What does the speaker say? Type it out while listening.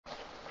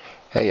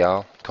Hey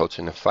y'all,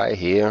 Coaching the Fight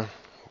here,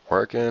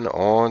 working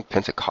on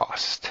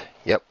Pentecost.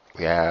 Yep,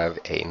 we have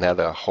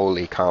another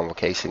Holy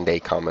Convocation Day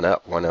coming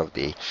up. One of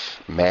the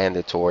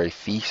mandatory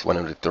feasts, one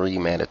of the three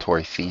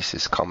mandatory feasts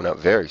is coming up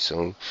very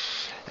soon.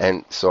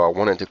 And so I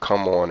wanted to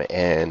come on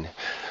and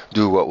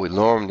do what we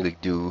normally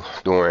do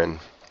during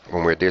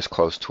when we're this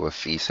close to a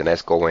feast, and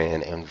that's go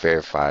in and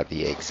verify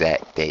the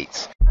exact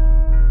dates.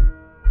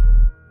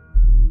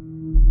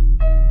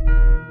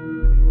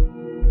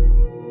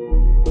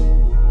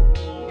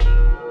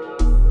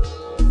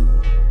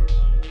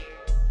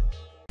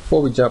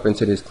 Before we jump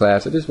into this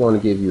class, I just want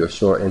to give you a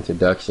short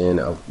introduction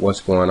of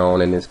what's going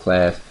on in this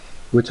class.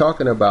 We're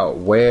talking about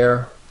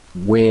where,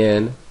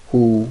 when,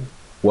 who,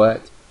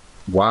 what,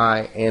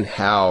 why, and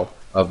how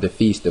of the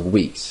Feast of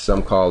Weeks.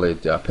 Some call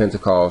it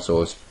Pentecost,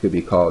 or it could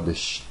be called the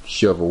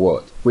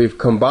Shavuot. We've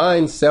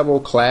combined several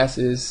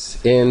classes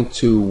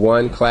into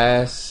one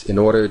class in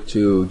order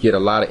to get a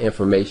lot of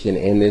information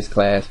in this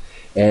class.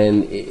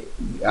 And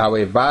I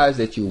would advise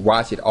that you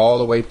watch it all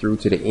the way through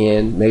to the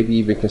end, maybe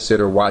even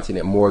consider watching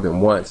it more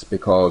than once,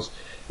 because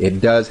it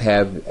does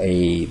have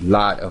a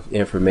lot of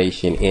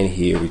information in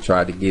here. We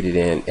tried to get it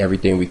in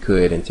everything we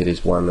could into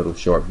this one little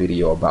short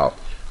video about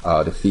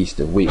the Feast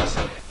of Weeks.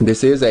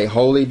 This is a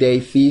holy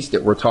day feast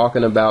that we're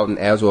talking about, and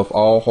as with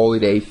all holy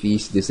day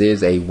feasts, this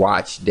is a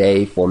watch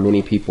day for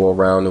many people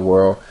around the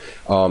world.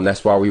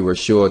 That's why we were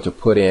sure to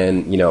put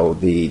in,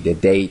 the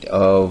date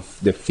of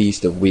the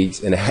Feast of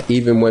Weeks, and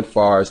even went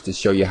far as to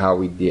show you how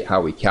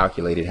we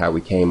calculated, how we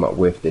came up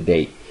with the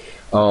date.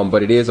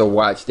 But it is a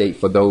watch date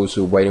for those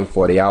who are waiting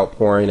for the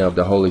outpouring of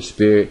the Holy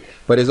Spirit.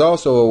 But it's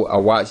also a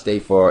watch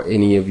date for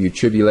any of you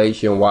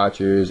tribulation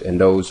watchers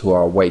and those who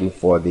are waiting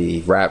for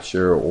the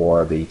rapture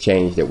or the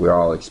change that we're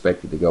all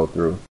expected to go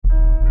through.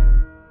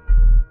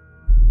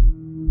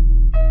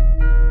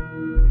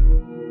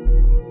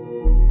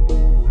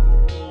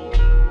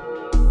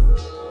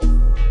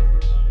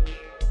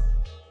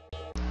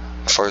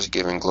 First,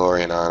 giving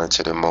glory and honor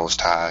to the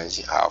Most High,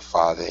 our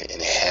Father in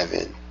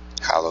heaven.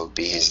 Hallowed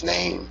be his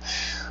name,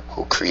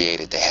 who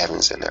created the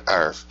heavens and the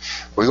earth.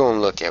 We're going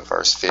to look at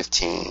verse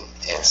 15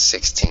 and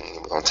 16.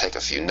 We're going to take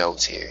a few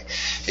notes here.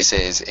 It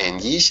says,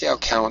 "And ye shall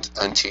count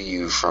unto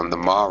you from the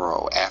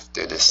morrow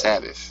after the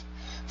Sabbath,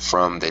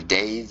 from the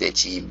day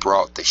that ye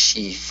brought the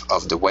sheaf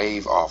of the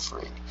wave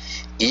offering.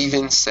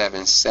 Even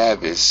 7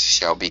 Sabbaths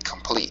shall be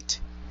complete.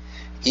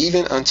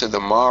 Even unto the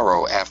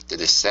morrow after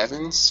the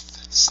 7th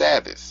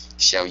Sabbath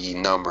shall ye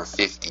number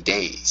 50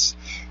 days.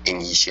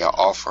 And ye shall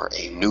offer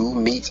a new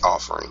meat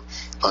offering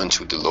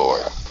unto the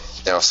Lord."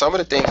 Now, some of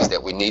the things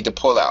that we need to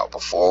pull out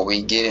before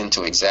we get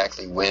into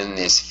exactly when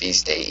this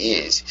feast day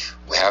is,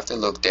 we have to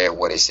look at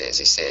what it says.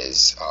 It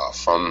says,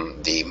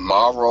 from the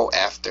morrow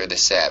after the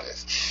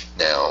Sabbath.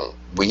 Now,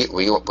 we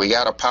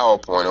got a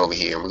PowerPoint over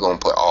here, and we're going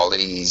to put all of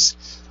these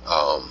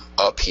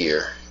up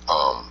here.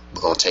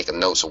 We're going to take a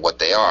notes of what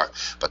they are,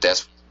 but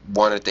that's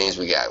one of the things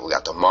we got. We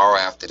got the morrow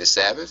after the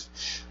Sabbath.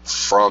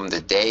 From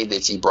the day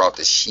that ye brought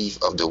the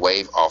sheaf of the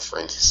wave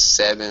offering,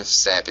 7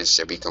 Sabbaths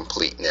shall be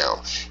complete.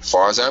 Now, as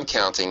far as I'm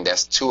counting,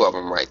 that's 2 of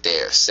them right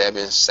there.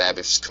 7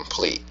 Sabbaths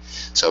complete.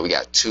 So we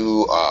got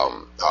 2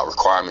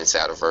 requirements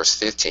out of verse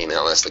 15.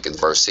 Now let's look at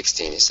verse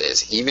 16. It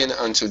says, "Even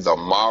unto the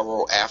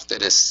morrow after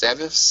the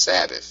 7th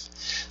Sabbath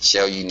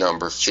shall ye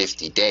number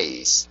 50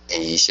 days,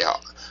 and ye shall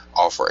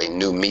offer a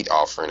new meat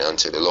offering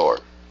unto the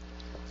Lord."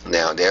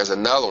 Now, there's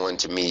another one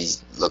to me,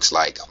 looks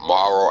like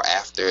morrow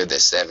after the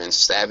 7th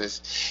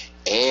Sabbath,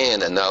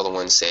 and another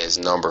one says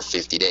number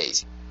 50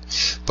 days.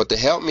 But to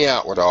help me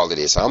out with all of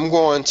this, I'm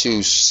going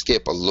to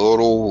skip a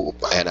little,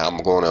 and I'm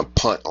going to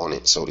punt on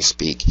it, so to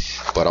speak.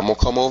 But I'm going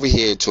to come over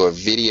here to a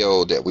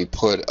video that we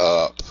put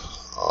up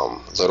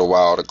a little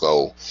while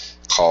ago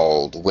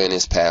called "When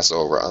is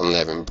Passover?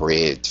 Unleavened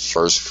Bread,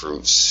 First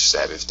Fruits,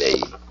 Sabbath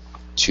Day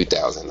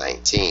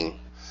 2019.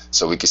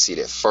 So we can see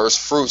that first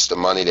fruits, the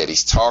money that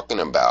he's talking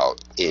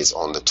about, is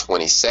on the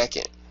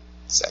 22nd.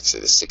 It's actually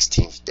the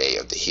 16th day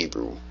of the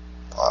Hebrew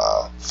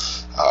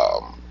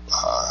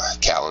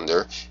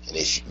calendar. And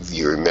if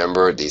you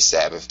remember, the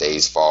Sabbath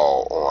days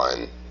fall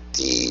on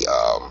the,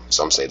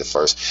 some say the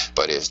 1st,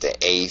 but it's the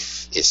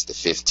 8th, it's the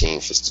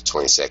 15th, it's the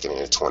 22nd,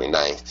 and the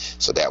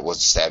 29th. So that was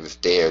the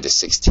Sabbath there. The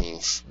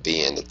 16th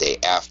being the day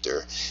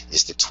after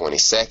is the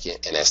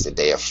 22nd, and that's the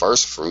day of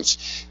first fruits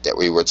that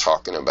we were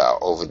talking about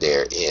over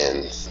there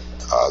in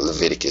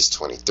Leviticus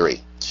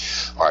 23.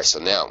 All right, so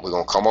now we're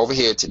going to come over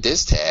here to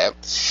this tab.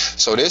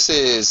 So this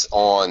is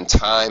on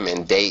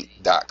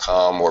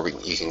timeanddate.com, where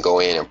you can go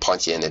in and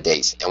punch in the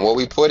dates. And what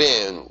we put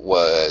in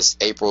was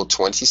April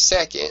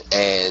 22nd,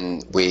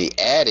 and we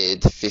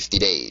added 50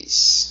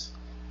 days.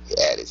 We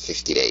added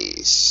 50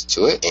 days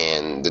to it,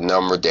 and the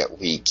number that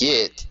we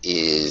get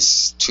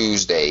is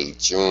Tuesday,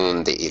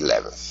 June the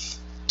 11th.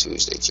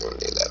 Tuesday, June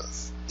the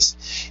 11th.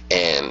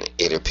 And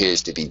it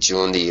appears to be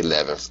June the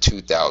 11th,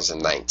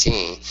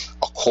 2019,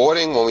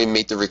 according when we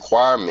meet the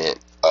requirement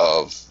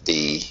of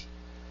the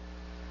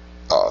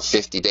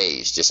 50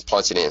 days. Just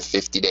punch it in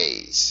 50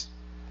 days.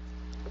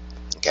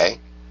 Okay?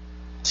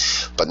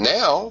 But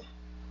now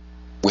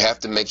We have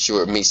to make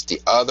sure it meets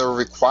the other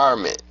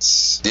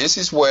requirements. This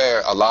is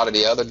where a lot of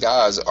the other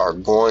guys are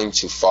going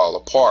to fall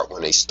apart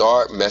when they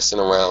start messing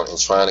around and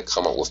trying to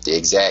come up with the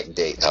exact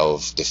date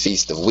of the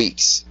Feast of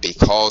Weeks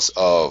because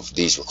of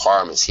these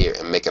requirements here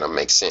and making them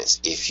make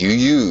sense. If you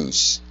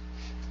use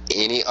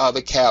any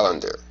other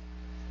calendar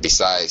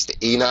besides the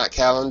Enoch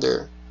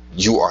calendar,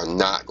 you are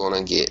not going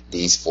to get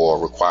these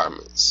 4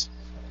 requirements.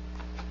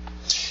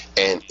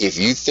 And if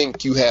you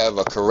think you have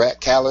a correct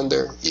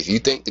calendar, if you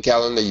think the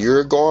calendar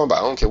you're going by,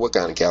 I don't care what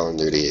kind of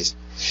calendar it is,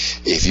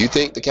 if you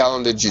think the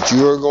calendar that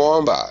you're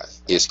going by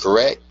is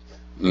correct,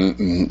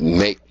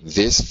 make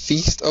this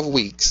Feast of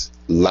Weeks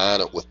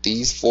line up with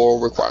these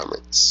 4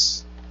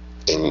 requirements.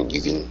 And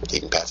you can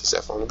pat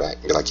yourself on the back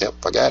and be like, yep,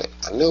 I got it.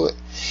 I knew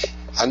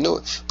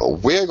it. But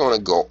we're going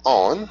to go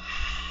on.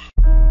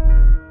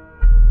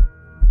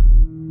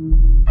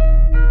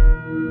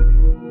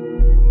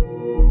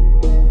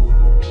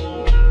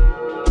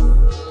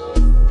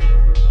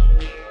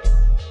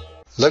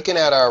 Looking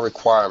at our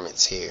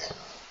requirements here,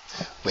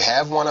 we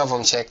have one of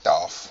them checked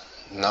off,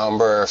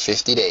 number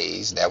 50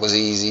 days. That was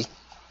easy.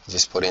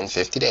 Just put in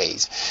 50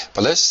 days.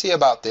 But let's see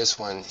about this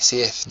one.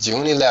 See if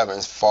June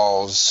 11th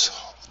falls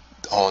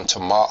on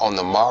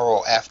the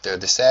morrow after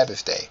the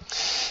Sabbath day.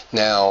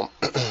 Now,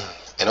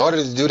 in order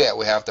to do that,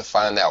 we have to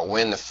find out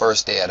when the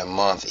first day of the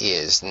month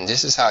is. And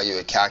this is how you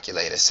would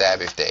calculate a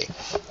Sabbath day.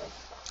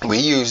 We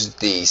use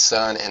the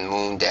sun and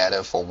moon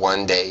data for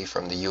one day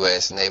from the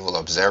U.S. Naval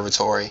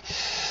Observatory.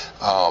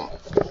 And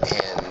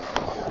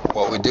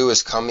what we do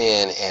is come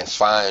in and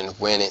find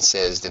when it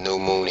says the new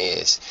moon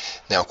is.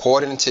 Now,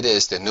 according to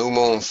this, the new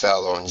moon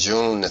fell on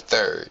June the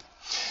 3rd.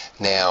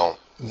 Now,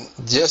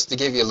 just to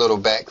give you a little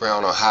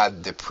background on how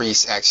the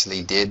priests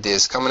actually did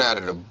this, coming out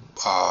of the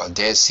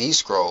Dead Sea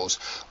Scrolls,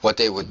 what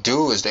they would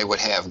do is they would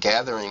have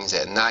gatherings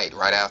at night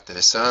right after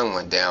the sun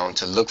went down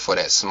to look for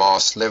that small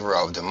sliver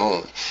of the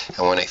moon.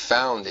 And when they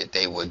found it,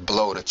 they would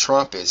blow the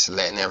trumpets,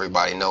 letting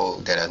everybody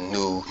know that a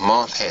new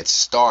month had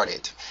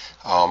started.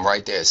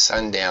 Right there at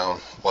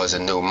sundown was a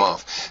new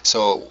month.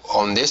 So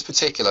on this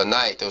particular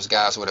night, those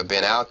guys would have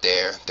been out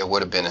there. There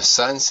would have been a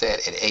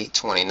sunset at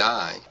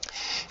 8:29,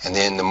 and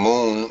then the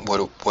moon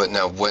wouldn't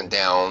have went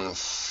down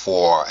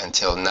for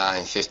until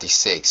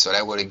 9:56. So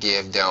that would have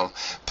given them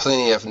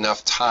plenty of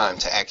enough time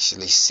to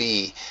actually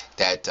see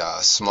that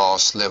small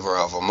sliver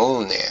of a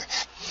moon there.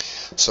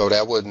 So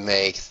that would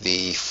make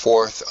the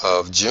 4th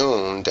of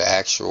June the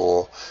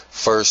actual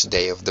first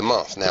day of the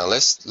month. Now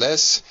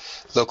let's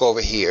look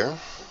over here.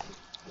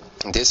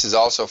 This is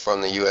also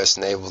from the U.S.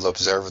 Naval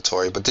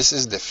Observatory, but this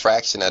is the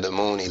fraction of the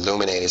moon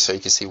illuminated, so you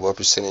can see what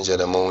percentage of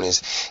the moon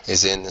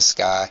is in the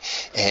sky.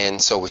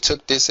 And so we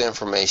took this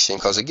information,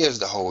 because it gives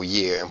the whole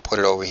year, and put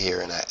it over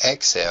here in an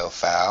Excel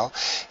file.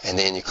 And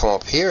then you come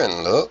up here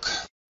and look.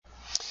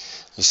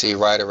 You see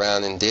right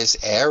around in this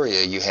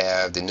area, you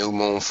have the new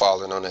moon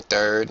falling on the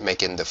 3rd,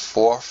 making the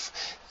 4th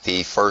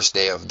the first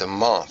day of the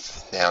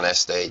month. Now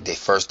that's the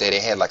first day. They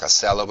had like a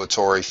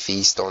celebratory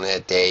feast on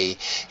that day.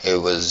 It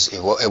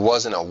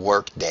wasn't a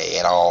work day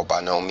at all,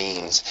 by no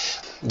means.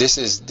 This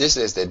is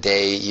the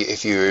day,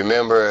 if you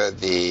remember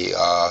the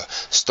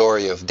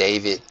story of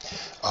David,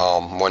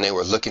 when they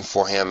were looking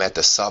for him at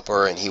the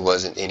supper and he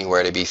wasn't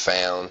anywhere to be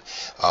found.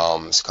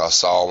 It's because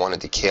Saul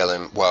wanted to kill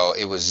him. Well,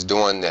 it was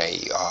during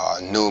the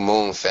New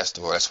Moon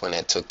Festival. That's when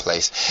that took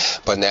place.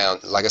 But now,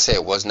 like I said,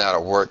 it was not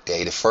a work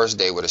day. The first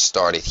day would have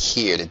started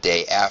here the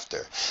day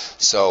after.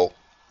 So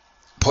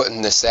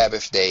putting the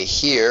Sabbath day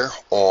here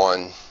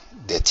on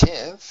the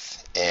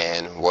 10th,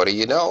 and what do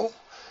you know?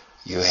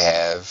 You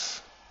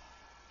have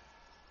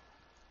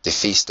the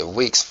Feast of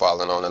Weeks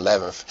falling on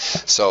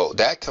 11th. So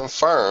that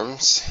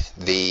confirms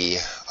the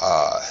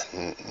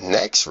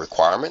next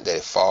requirement, that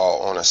it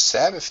fall on a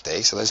Sabbath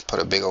day. So let's put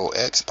a big old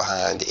X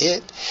behind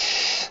it.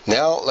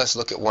 Now let's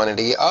look at one of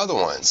the other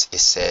ones. It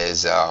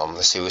says,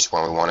 let's see which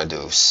one we want to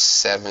do.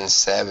 7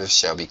 Sabbaths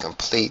shall be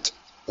complete,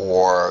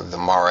 or the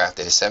morrow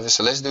after the 7th.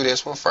 So let's do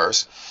this one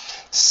first.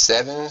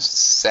 7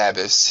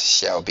 Sabbaths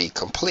shall be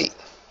complete.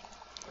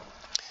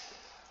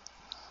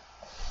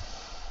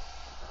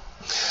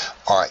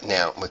 Alright,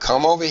 now we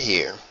come over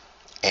here,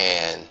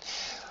 and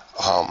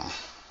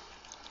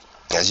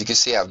as you can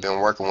see, I've been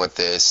working with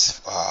this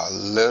a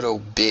little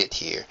bit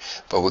here,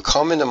 but we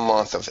come in the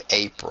month of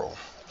April.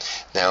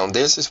 Now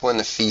this is when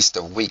the Feast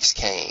of Weeks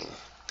came.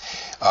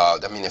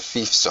 The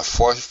Feast of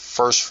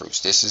First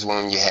Fruits. This is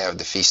when you have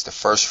the Feast of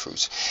First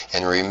Fruits.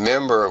 And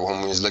remember,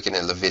 when we was looking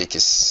at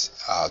Leviticus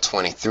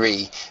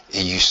 23,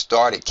 you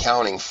started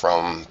counting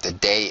from the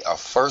day of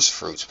First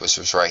Fruits, which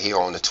was right here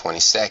on the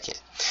 22nd.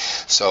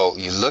 So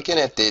you're looking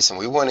at this, and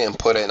we went in and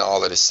put in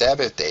all of the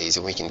Sabbath days,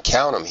 and we can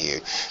count them here.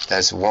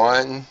 That's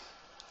 1,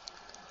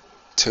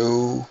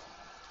 2,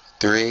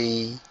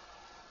 3,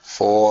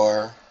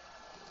 4,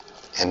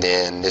 and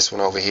then this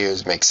one over here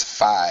makes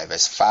 5.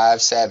 That's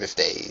 5 Sabbath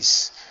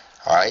days.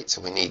 Alright,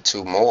 so we need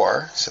 2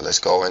 more. So let's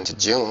go into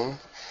June.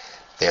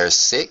 There's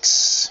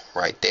 6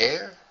 right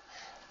there.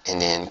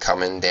 And then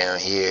coming down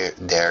here,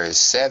 there is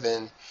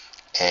 7.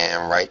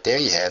 And right there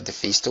you have the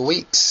Feast of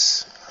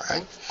Weeks. All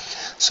right.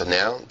 So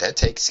now that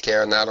takes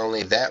care of not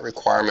only that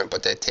requirement,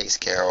 but that takes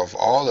care of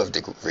all of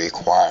the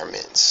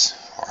requirements.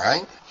 All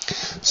right.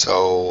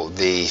 So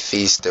the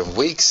Feast of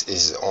Weeks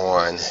is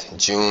on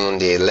June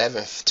the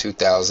 11th,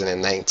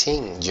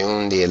 2019.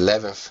 June the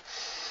 11th,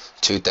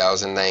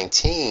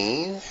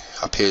 2019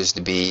 appears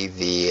to be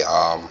the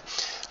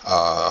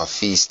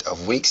Feast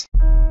of Weeks.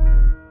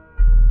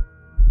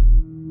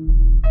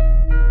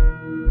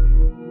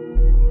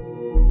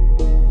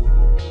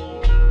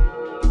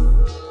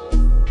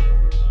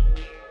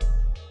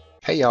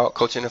 Hey y'all,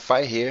 Coach in the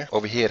Fight here,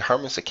 over here at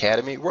Herman's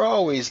Academy. We're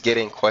always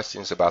getting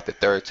questions about the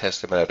Third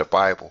Testament of the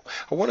Bible.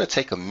 I want to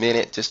take a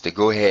minute just to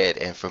go ahead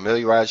and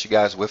familiarize you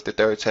guys with the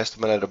Third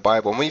Testament of the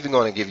Bible. I'm even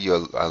going to give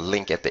you a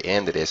link at the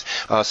end of this.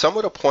 Some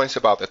of the points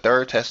about the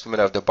Third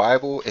Testament of the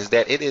Bible is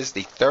that it is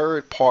the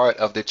third part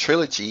of the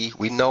trilogy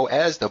we know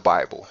as the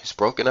Bible. It's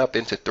broken up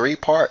into three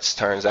parts,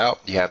 turns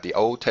out. You have the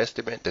Old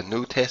Testament, the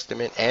New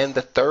Testament, and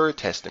the Third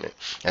Testament.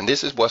 And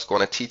this is what's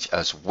going to teach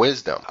us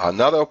wisdom.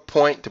 Another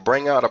point to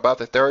bring out about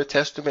the Third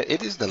Testament,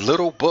 it is the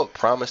little book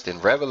promised in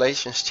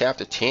Revelation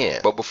chapter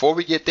 10. But before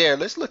we get there,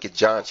 let's look at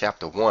John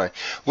chapter 1,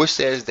 which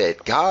says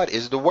that God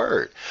is the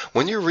Word.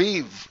 When you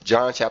read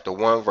John chapter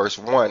 1 verse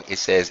 1, it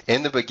says,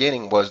 "In the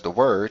beginning was the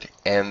Word,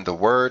 and the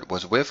Word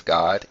was with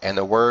God, and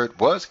the Word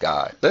was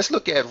God." Let's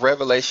look at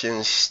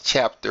Revelation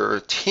chapter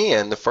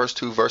 10. The first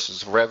two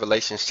verses of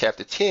Revelation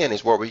chapter 10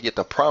 is where we get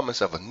the promise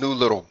of a new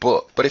little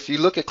book. But if you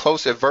look at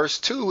closer at verse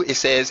 2, it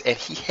says, "And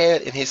he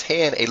had in his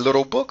hand a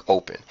little book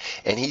open,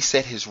 and he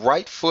set his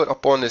right foot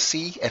upon the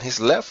sea and his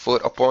left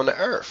foot upon the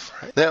earth."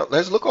 Now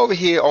let's look over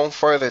here on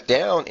further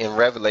down in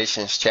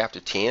Revelation chapter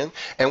 10,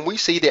 and we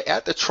see that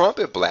at the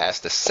trumpet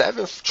blast, the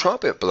seventh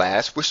trumpet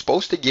blast, we're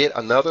supposed to get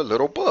another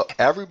little book.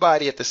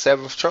 Everybody at the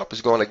seventh trump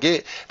is going to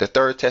get the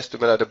Third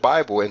Testament of the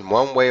Bible in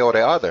one way or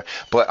the other,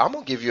 but I'm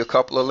going to give you a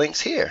couple of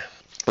links here.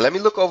 Let me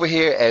look over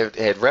here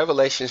at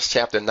Revelation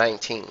chapter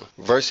 19.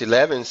 Verse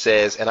 11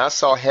 says, "And I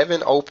saw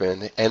heaven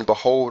open, and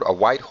behold a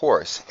white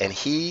horse, and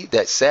he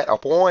that sat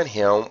upon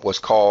him was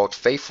called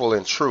Faithful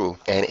and True,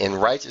 and in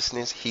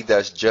righteousness he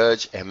does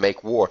judge and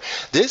make war."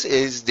 This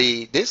is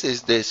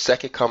the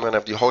second coming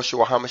of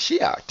Yehoshua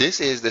HaMashiach.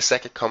 This is the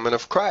second coming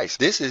of Christ.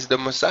 This is the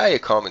Messiah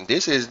coming.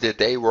 This is the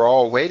day we're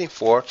all waiting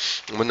for,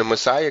 when the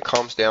Messiah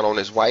comes down on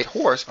his white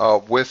horse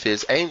with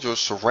his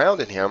angels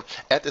surrounding him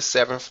at the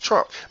seventh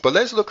trump. But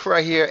let's look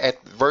right here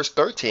at verse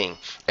 13.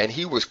 "And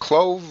he was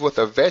clothed with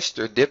a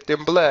vesture dipped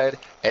in blood,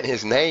 and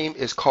his name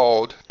is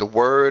called the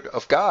Word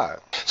of God."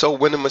 So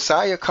when the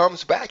Messiah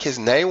comes back, his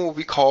name will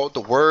be called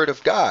the Word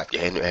of God.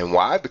 And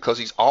why? Because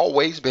he's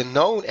always been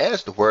known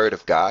as the Word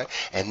of God.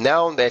 And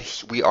now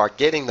that we are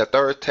getting the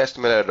Third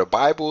Testament of the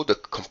Bible,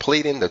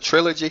 completing the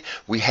trilogy,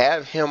 we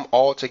have him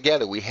all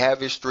together. We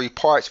have his three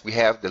parts. We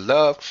have the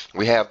love,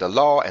 we have the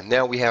law, and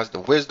now we have the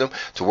wisdom,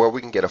 to where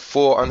we can get a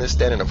full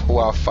understanding of who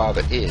our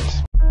Father is.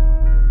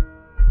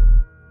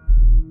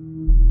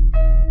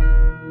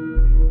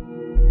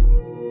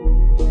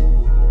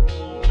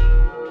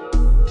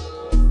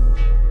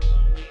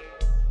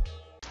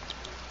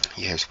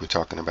 Yes, we're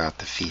talking about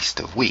the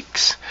Feast of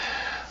Weeks.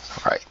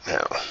 All right,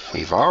 now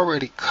we've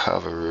already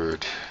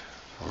covered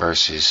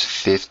verses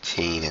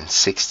 15 and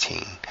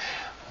 16,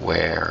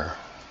 where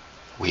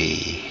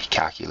we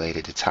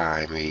calculated the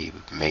time. We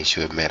made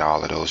sure it met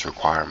all of those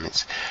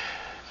requirements.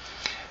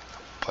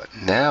 But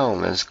now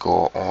let's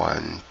go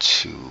on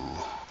to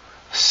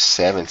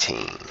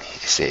 17.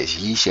 It says,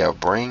 "Ye shall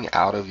bring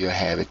out of your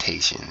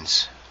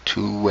habitations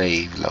 2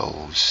 wave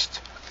loaves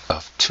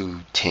of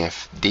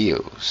 2/10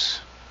 deals.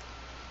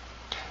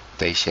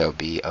 They shall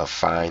be of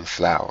fine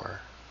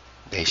flour.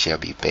 They shall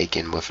be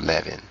baken with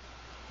leaven.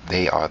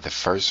 They are the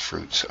first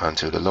fruits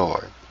unto the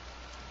Lord."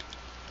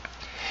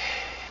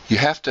 You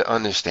have to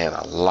understand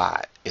a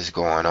lot is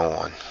going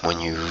on when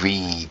you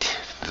read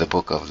the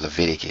book of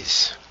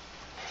Leviticus.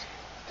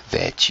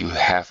 That you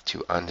have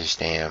to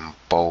understand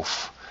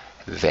both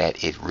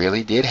that it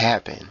really did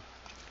happen,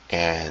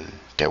 and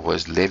there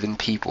was living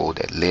people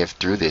that lived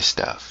through this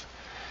stuff.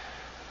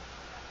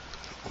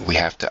 We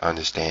have to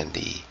understand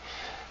the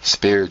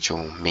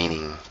spiritual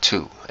meaning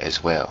too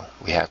as well.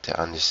 We have to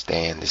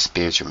understand the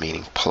spiritual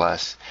meaning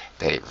plus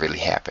that it really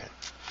happened.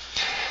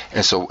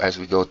 And so as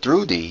we go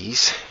through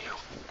these,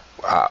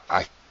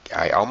 I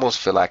almost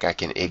feel like I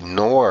can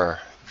ignore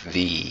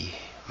the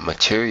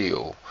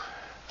material,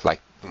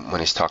 like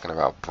when it's talking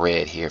about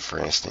bread here, for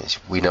instance.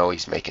 We know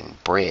he's making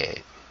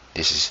bread.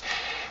 This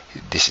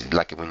is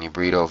like when you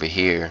read over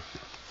here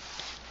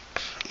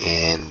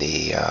in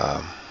the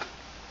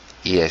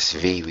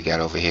ESV we got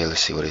over here.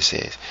 Let's see what it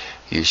says.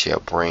 "You shall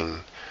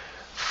bring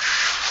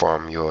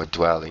from your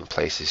dwelling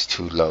places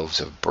 2 loaves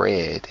of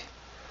bread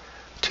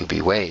to be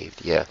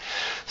waved." Yeah.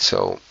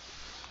 So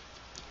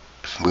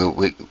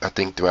I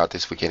think throughout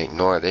this we can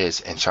ignore this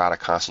and try to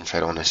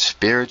concentrate on the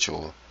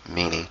spiritual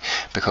meaning,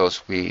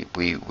 because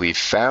we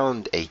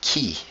found a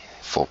key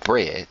for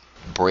bread.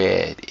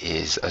 Bread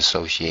is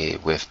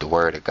associated with the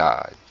Word of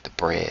God. The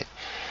bread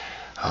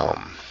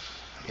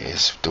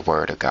is the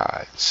Word of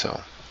God.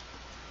 So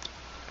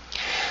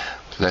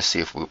Let's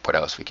see if what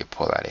else we can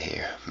pull out of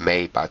here.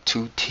 Made by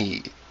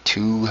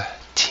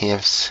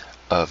 2/10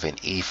 of an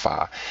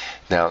ephah.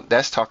 Now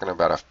that's talking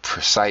about a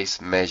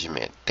precise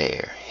measurement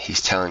there.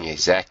 He's telling you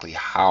exactly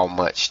how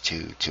much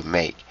to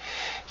make.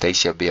 They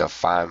shall be of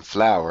fine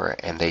flour,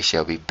 and they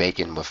shall be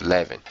baking with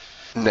leaven.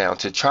 Now,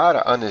 to try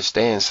to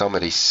understand some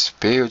of these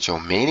spiritual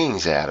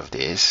meanings out of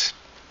this,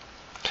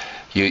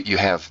 you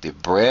have the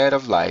bread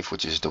of life,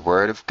 which is the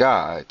word of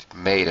God,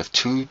 made of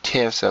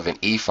 2/10 of an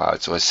ephah.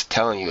 So it's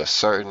telling you a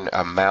certain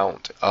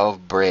amount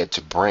of bread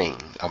to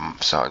bring, a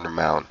certain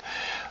amount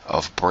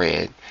of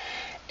bread.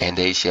 And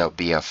they shall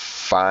be of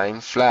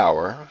fine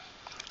flour.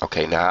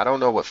 Okay, now I don't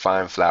know what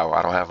fine flour.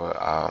 I don't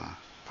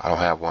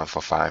have one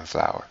for fine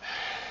flour.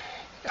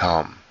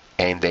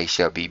 And they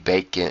shall be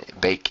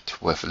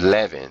baked with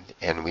leaven,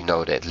 and we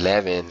know that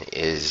leaven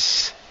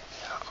is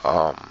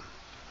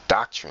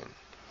doctrine.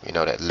 We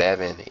know that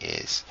leaven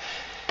is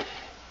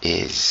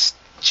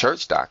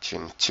church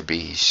doctrine, to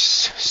be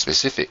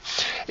specific.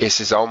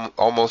 It's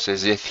almost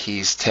as if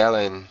he's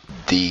telling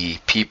the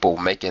people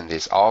making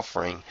this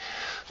offering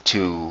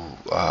to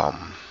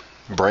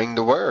bring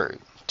the word.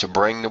 To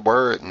bring the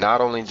word, not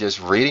only just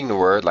reading the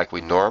word like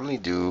we normally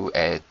do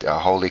at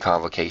holy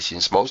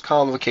convocations. Most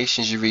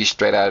convocations you read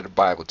straight out of the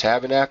Bible.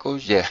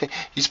 Tabernacles, yeah,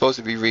 you're supposed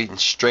to be reading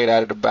straight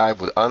out of the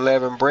Bible.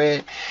 Unleavened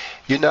bread,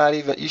 you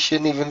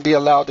shouldn't even be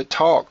allowed to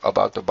talk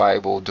about the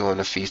Bible during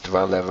the Feast of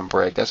Unleavened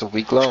Bread. That's a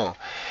week long.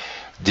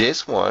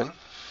 This one,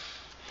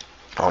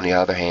 on the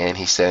other hand,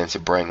 he's saying to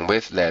bring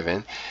with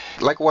leaven,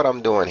 like what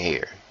I'm doing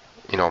here.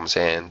 You know what I'm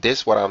saying?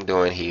 What I'm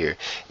doing here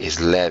is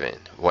leaven,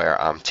 where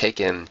I'm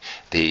taking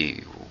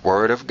the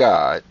word of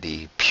God,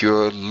 the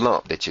pure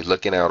lump that you're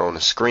looking at on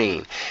the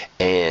screen,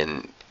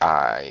 and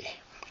I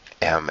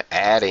am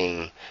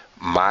adding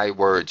my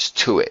words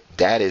to it.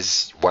 That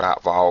is what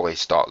I've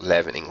always thought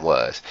leavening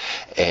was.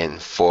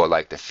 And for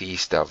like the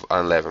Feast of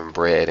Unleavened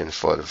Bread, and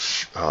for the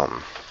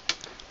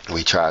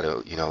we try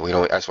to, we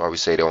don't, that's why we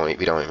say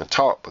we don't even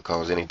talk,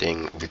 because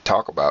anything we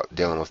talk about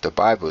dealing with the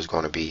Bible is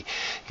going to be,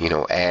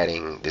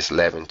 adding this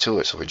leaven to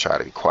it. So we try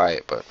to be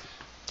quiet. But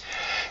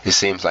it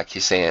seems like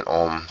he's saying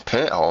on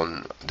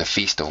the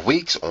Feast of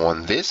Weeks,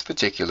 on this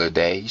particular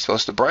day, you're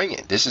supposed to bring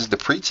it. This is the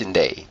preaching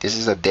day. This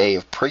is a day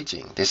of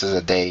preaching. This is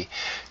a day,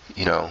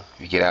 you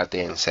get out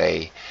there and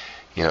say,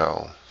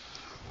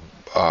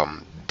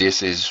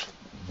 this is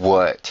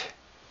what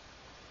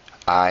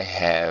I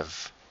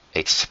have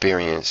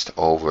experienced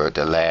over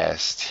the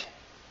last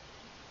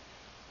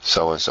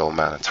so and so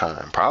amount of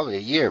time, probably a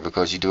year,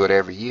 because you do it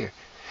every year.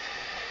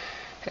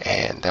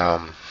 And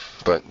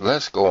but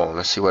let's go on.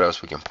 Let's see what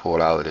else we can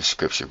pull out of the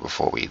scripture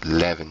before we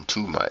leaven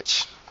too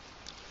much.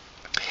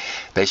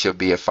 They shall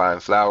be a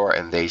fine flour,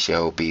 and they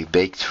shall be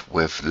baked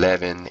with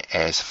leaven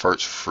as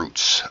first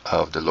fruits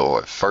of the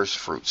Lord. First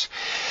fruits.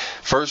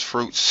 First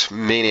fruits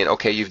meaning,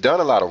 okay, you've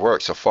done a lot of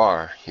work so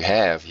far.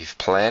 You've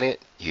planted.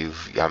 I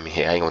ain't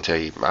gonna tell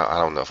you. I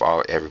don't know if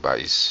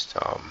everybody's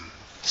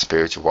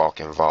spiritual walk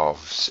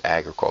involves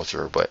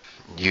agriculture, but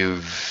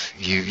you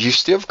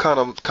still kind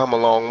of come a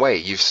long way.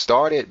 You've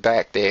started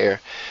back there,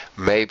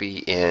 maybe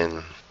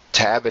in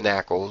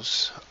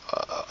tabernacles,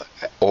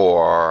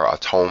 or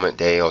Atonement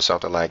Day or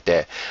something like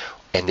that,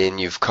 and then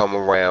you've come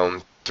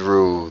around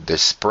through the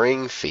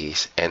spring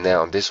feast, and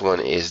now this one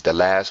is the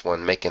last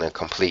one, making a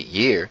complete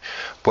year.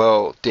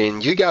 Well,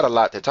 then you got a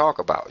lot to talk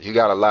about. You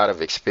got a lot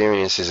of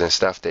experiences and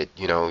stuff that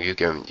you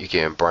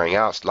can bring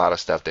out, a lot of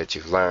stuff that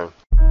you've learned.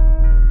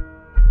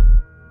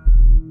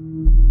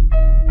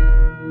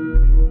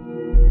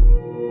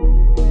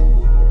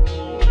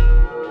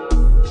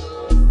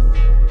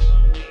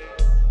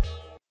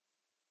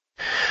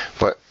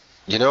 But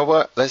you know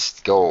what? Let's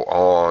go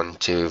on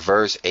to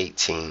verse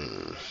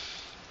 18.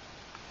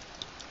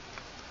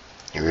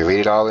 You read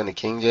it all in the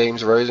King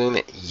James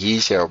Version. Ye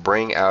shall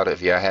bring out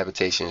of your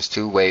habitations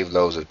 2 wave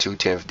loaves of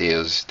 2/10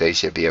 deals. They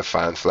shall be of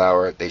fine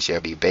flour. They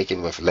shall be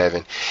baken with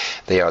leaven.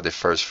 They are the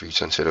first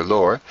fruits unto the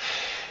Lord.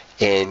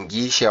 And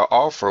ye shall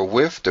offer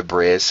with the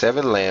bread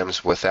 7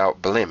 lambs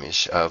without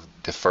blemish of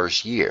the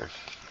first year,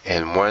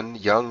 and 1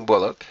 young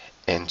bullock,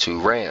 and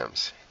 2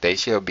 rams. They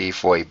shall be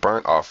for a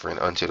burnt offering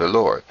unto the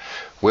Lord,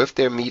 with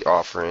their meat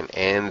offering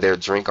and their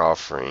drink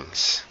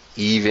offerings,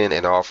 even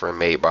an offering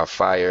made by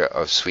fire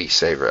of sweet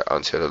savor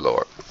unto the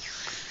Lord.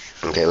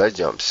 Okay, let's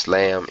jump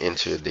slam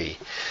into the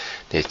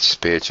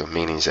spiritual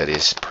meanings of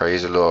this.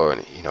 Praise the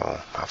Lord.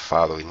 My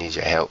Father, we need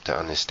your help to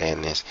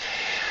understand this.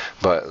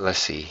 But let's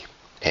see.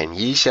 And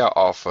ye shall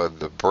offer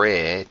the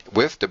bread,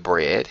 with the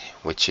bread,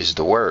 which is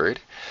the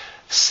word,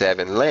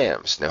 7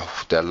 lambs. Now,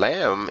 the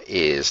lamb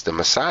is the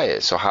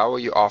Messiah. So how are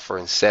you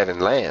offering 7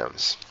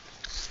 lambs?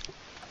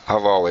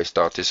 I've always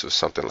thought this was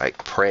something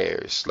like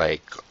prayers,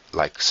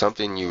 like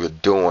something you were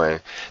doing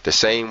the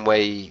same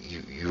way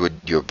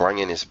you're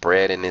bringing this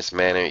bread in this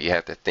manner. You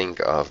have to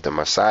think of the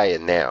Messiah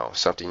now,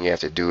 something you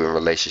have to do in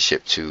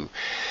relationship to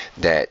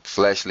that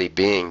fleshly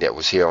being that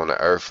was here on the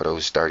earth for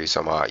those 30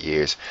 some odd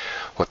years,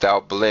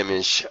 without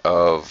blemish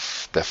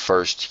of the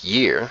first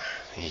year.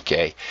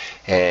 Okay,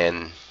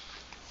 and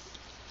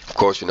Of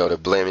course, the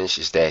blemish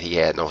is that he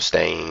had no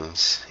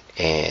stains,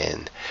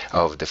 and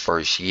of the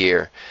first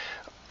year,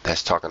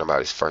 that's talking about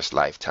his first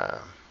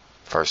lifetime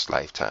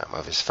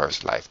of his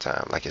first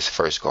lifetime, like his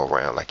first go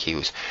round, like he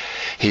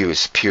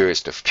was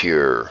purest of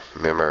pure.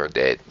 Remember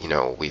that,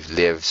 we've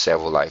lived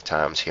several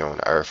lifetimes here on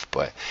earth,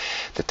 but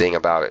the thing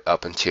about it,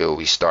 up until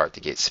we start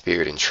to get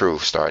spirit and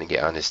truth, starting to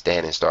get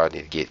understanding,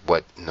 starting to get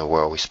what in the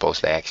world we're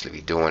supposed to actually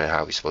be doing and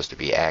how we're supposed to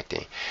be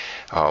acting,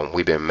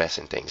 we've been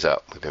messing things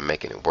up. We've been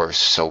making it worse.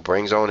 So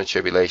brings on a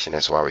tribulation.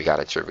 That's why we got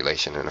a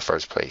tribulation in the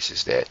first place,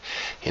 is that,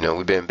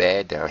 we've been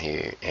bad down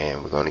here,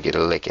 and we're going to get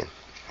a licking.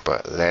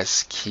 But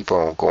let's keep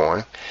on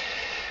going.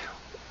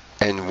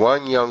 And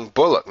one young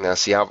bullock. Now,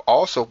 see, I've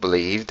also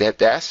believed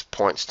that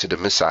points to the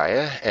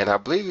Messiah, and I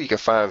believe you can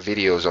find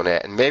videos on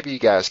that. And maybe you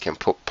guys can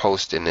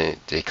post in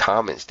the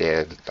comments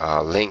there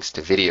links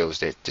to videos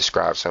that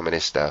describe some of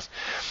this stuff.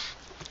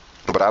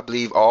 But I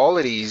believe all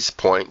of these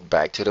point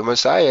back to the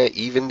Messiah,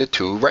 even the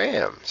 2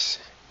 rams,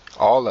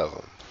 all of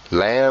them.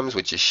 Lambs,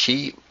 which is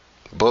sheep,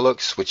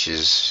 bullocks, which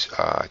is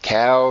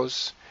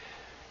cows,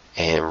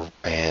 and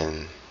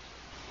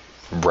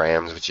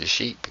rams, which is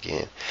sheep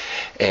again.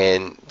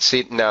 And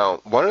see, now,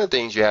 one of the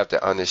things you have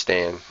to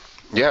understand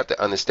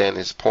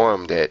this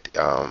poem that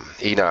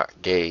Enoch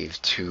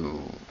gave to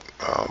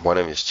one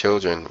of his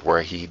children,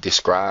 where he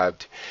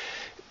described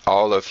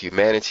all of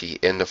humanity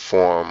in the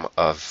form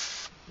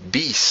of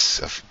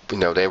beasts.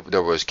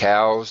 There was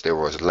cows, there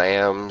was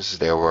lambs,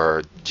 there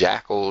were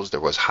jackals, there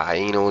was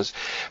hyenas,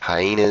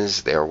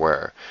 there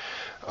were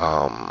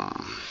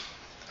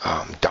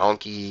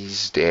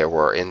donkeys, there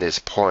were in this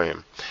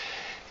poem.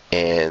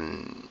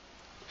 And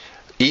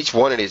each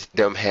one of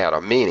them had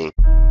a meaning.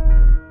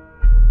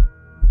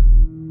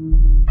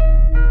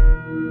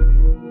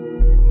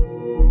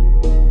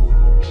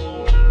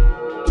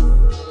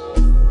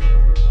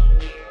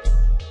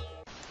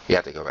 You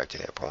have to go back to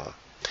that poem.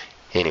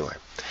 Anyway,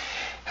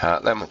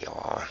 let me go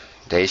on.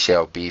 They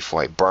shall be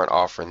for a burnt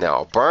offering.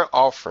 Now, a burnt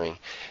offering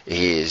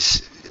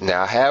is,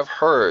 now I have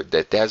heard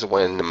that that's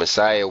when the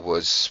Messiah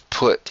was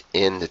put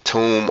in the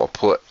tomb or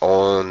put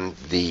on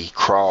the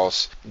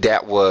cross.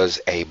 That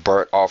was a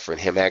burnt offering,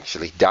 him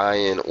actually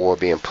dying or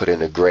being put in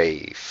the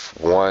grave.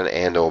 One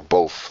and or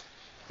both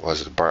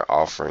was the burnt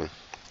offering.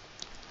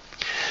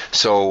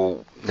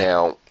 So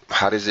now,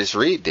 how does this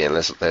read then?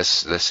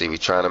 Let's see. We're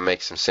trying to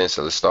make some sense,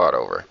 so let's start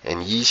over.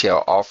 And ye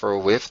shall offer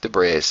with the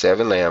bread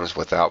 7 lambs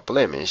without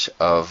blemish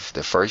of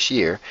the first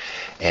year,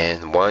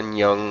 and 1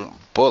 young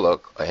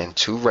bullock and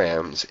 2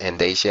 rams, and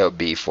they shall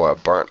be for a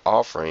burnt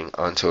offering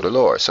unto the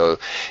Lord. So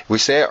we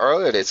said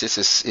earlier that this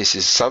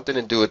is something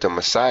to do with the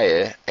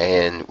Messiah,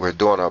 and we're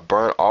doing a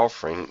burnt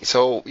offering.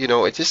 So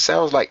it just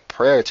sounds like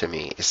prayer to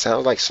me. It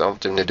sounds like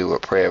something to do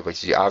with prayer,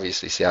 but you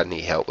obviously see I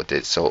need help with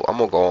it. So I'm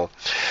gonna go on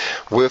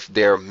with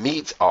their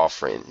meat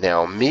offering.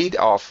 Now, meat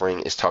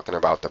offering is talking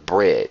about the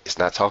bread. It's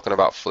not talking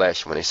about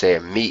flesh. When they say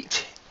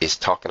meat, it's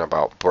talking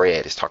about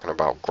bread. It's talking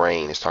about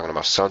grain. It's talking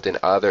about something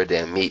other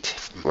than meat.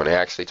 When they're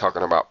actually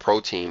talking about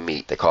protein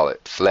meat, they call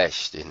it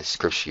flesh. In the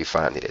scripture, you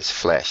find it as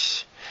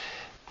flesh.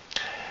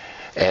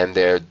 And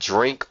their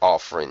drink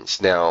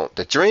offerings. Now,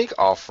 the drink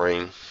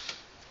offering,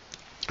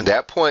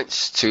 that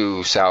points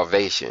to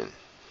salvation,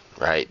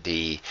 right?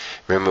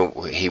 Remember,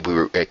 we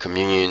were at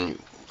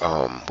communion.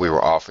 We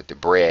were offered the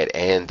bread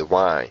and the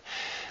wine.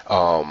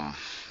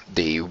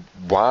 The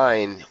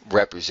wine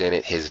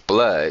represented his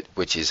blood,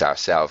 which is our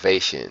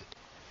salvation.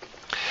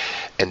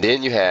 And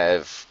then you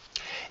have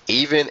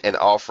even an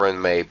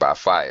offering made by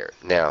fire.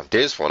 Now,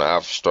 this one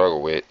I've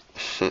struggled with.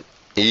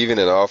 Even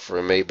an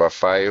offering made by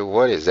fire.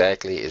 What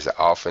exactly is an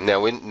offering?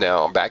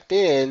 Now, back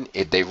then,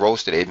 if they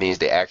roasted it means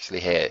they actually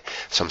had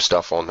some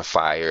stuff on the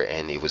fire,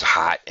 and it was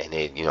hot, and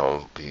it,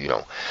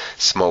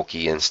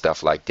 smoky and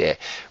stuff like that.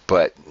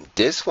 But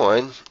this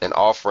one, an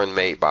offering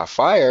made by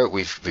fire,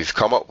 we've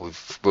come up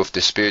with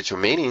the spiritual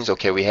meanings.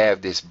 Okay, we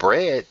have this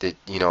bread, that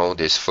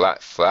this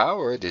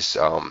flour,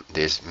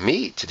 this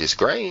meat, this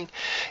grain,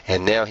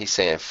 and now he's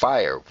saying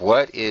fire.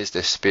 What is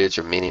the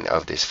spiritual meaning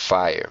of this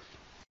fire?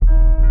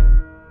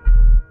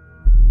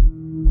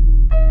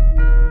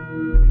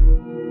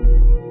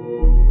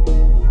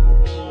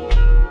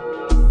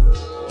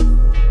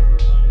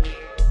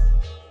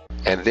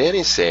 And then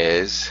it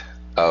says,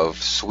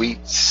 of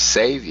sweet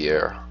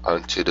Savior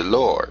unto the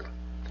Lord.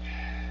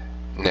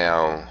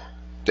 Now,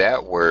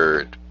 that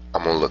word,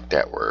 I'm going to look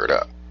that word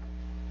up.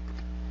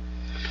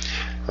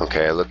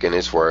 Okay, looking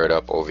this word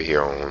up over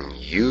here on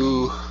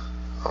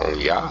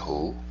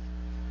Yahoo,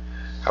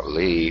 I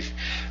believe.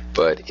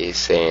 But it's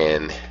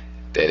saying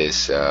that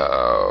it's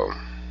the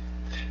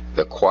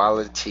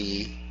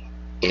quality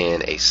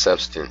in a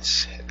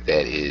substance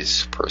that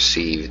is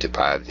perceived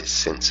by the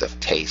sense of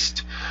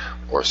taste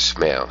or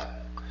smell.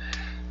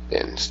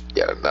 Then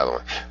yet another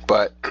one.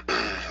 But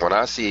when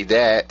I see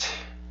that,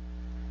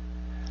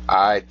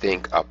 I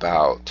think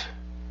about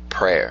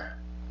prayer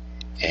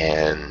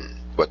and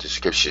what the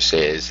scripture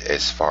says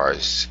as far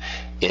as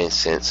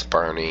incense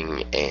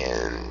burning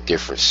and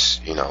different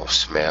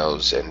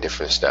smells and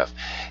different stuff.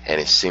 And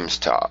it seems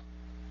to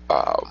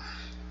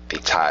be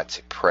tied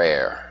to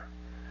prayer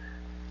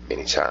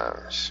many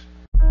times.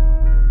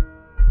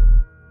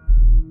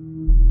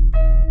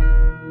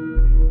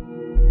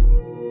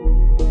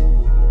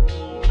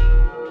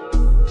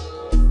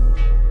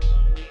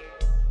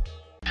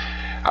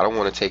 I don't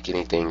want to take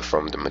anything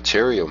from the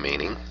material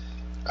meaning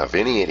of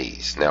any of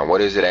these. Now, what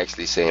is it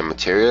actually saying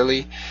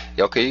materially?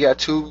 Okay, you got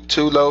two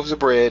loaves of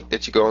bread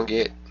that you're going to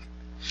get.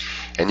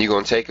 And you're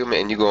going to take them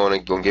and you're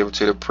going to give them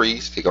to the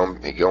priest. You're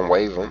going to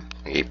wave them.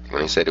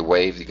 When he said to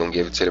wave, you're going to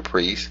give it to the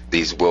priest.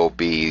 These will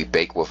be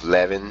baked with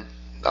leaven.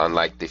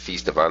 Unlike the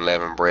Feast of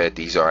Unleavened Bread,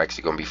 these are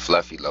actually going to be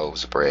fluffy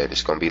loaves of bread.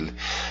 It's going to be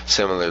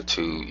similar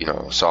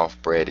to,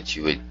 soft bread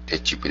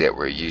that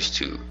we're used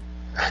to.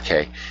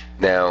 Okay.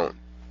 Now,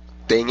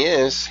 thing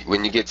is,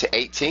 when you get to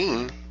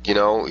 18,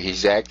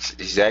 he's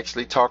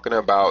actually talking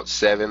about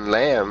 7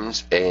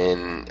 lambs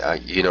and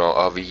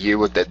of a year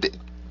with that.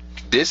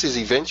 This is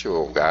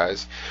eventual,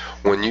 guys.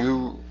 When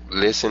you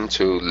listen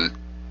to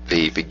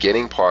the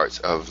beginning parts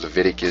of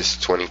Leviticus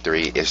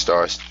 23, it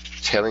starts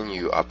telling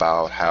you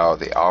about how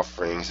the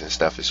offerings and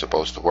stuff is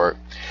supposed to work,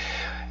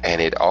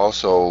 and it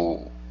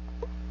also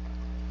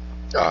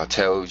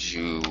tells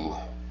you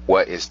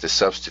what is the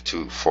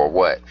substitute for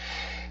what.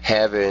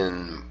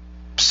 Having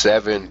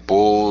 7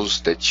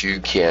 bulls that you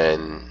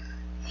can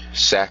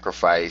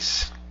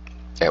sacrifice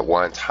at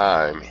one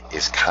time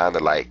is kind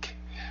of like,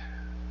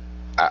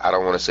 I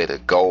don't want to say the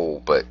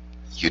goal, but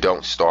you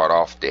don't start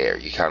off there.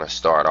 You kind of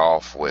start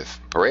off with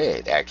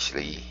bread,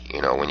 actually.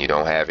 When you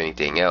don't have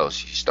anything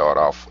else, you start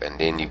off and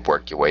then you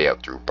work your way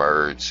up through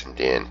birds and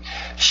then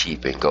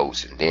sheep and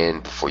goats, and then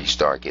before you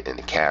start getting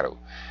into cattle,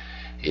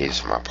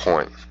 is my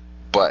point.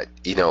 But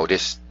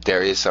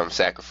there is some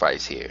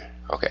sacrifice here.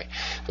 Okay,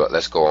 but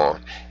let's go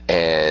on.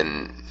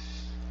 And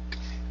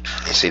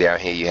you see down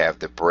here you have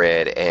the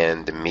bread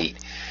and the meat,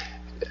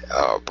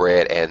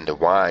 bread and the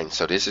wine.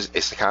 So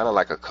it's kind of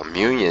like a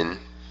communion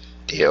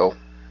deal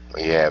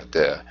where you have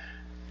the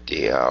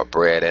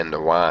bread and the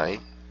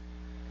wine.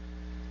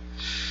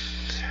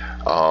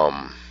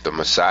 The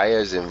Messiah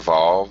is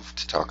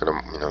involved, talking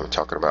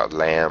about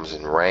lambs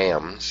and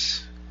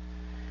rams.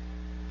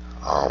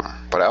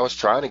 But I was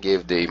trying to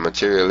give the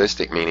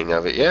materialistic meaning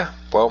of it. Yeah,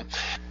 well,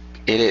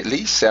 it at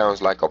least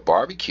sounds like a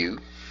barbecue.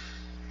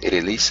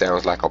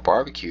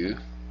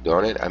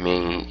 Don't it? I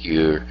mean,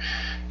 you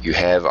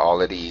have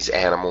all of these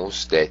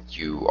animals that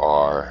you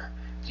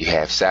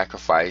have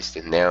sacrificed,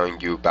 and now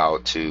you're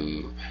about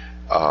to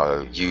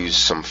use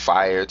some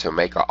fire to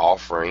make an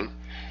offering,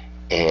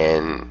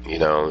 and you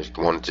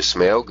want it to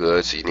smell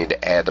good, so you need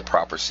to add the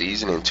proper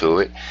seasoning to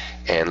it,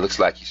 and it looks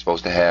like you're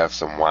supposed to have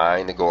some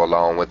wine to go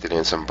along with it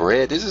and some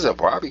bread. This is a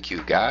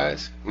barbecue,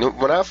 guys.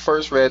 When I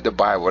first read the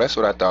Bible, that's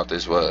what I thought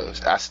this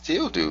was. I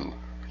still do.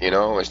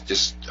 It's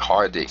just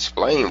hard to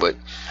explain, but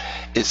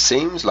it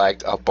seems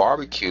like a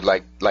barbecue,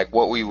 like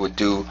what we would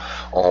do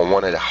on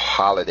one of the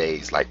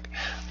holidays, like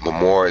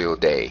Memorial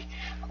Day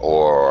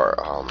or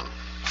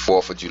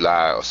 4th of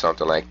July or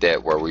something like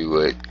that, where we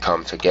would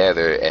come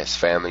together as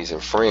families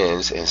and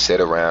friends and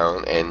sit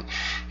around and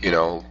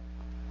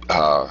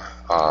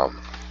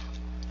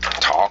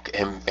talk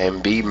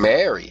and be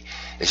merry.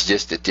 It's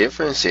just the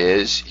difference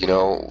is,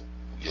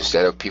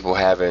 instead of people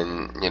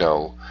having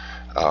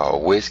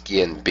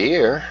whiskey and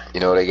beer,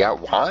 they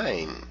got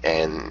wine,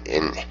 and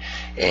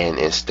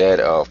instead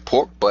of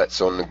pork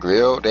butts on the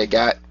grill, they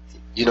got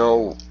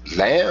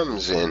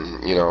lambs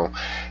and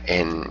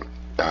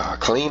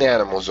clean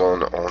animals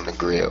on the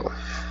grill.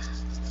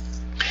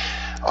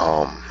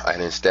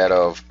 And instead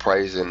of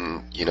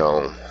praising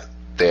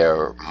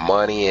their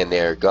money and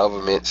their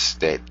governments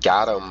that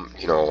got them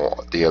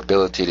the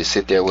ability to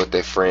sit there with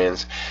their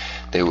friends,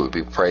 they would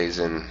be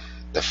praising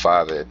the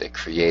Father that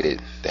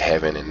created the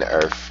heaven and the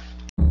earth.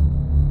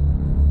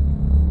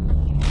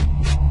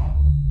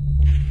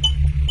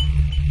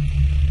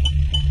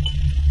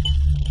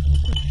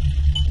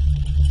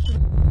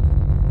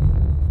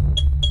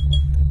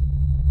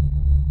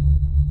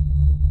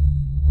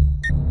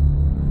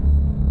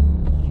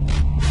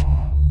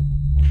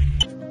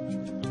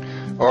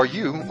 Are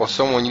you or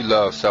someone you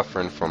love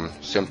suffering from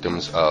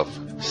symptoms of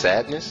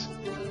sadness,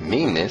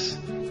 meanness,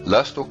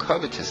 lust or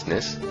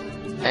covetousness,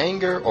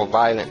 anger or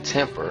violent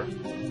temper,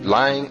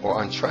 lying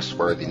or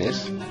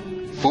untrustworthiness,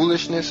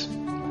 foolishness,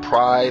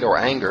 pride or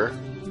anger,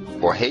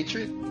 or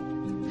hatred?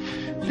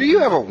 Do you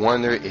ever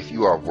wonder if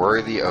you are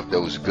worthy of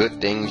those good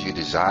things you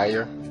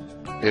desire?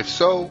 If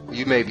so,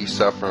 you may be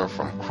suffering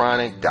from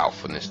chronic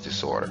doubtfulness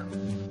disorder.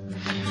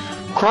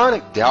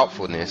 Chronic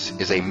doubtfulness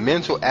is a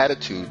mental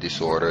attitude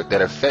disorder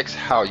that affects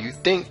how you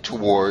think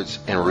towards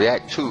and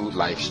react to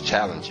life's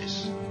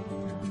challenges.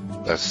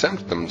 The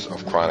symptoms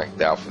of chronic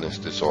doubtfulness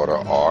disorder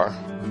are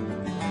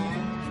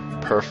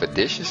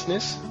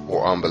perfidiousness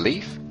or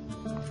unbelief,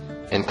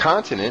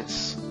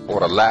 incontinence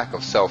or the lack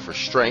of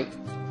self-restraint,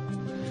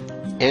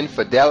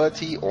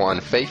 infidelity or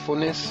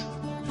unfaithfulness,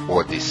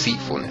 or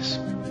deceitfulness.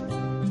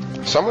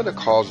 Some of the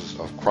causes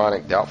of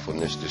chronic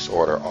doubtfulness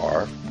disorder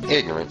are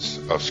ignorance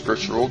of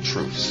scriptural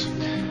truths.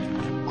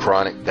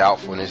 Chronic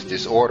doubtfulness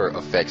disorder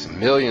affects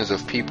millions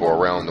of people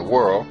around the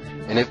world,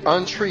 and if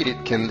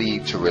untreated can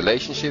lead to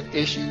relationship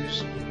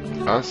issues,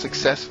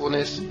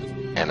 unsuccessfulness,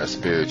 and a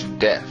spiritual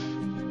death.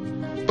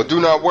 But do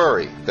not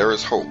worry, there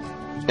is hope.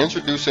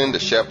 Introducing the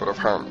Shepherd of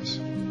Hermas.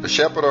 The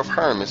Shepherd of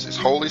Hermas is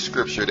holy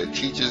scripture that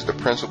teaches the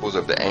principles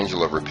of the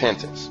angel of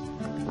repentance.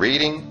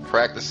 Reading,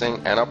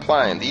 practicing, and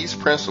applying these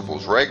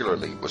principles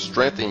regularly will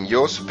strengthen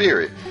your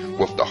spirit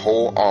with the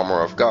whole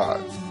armor of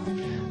God.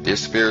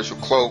 This spiritual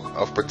cloak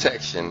of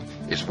protection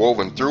is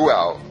woven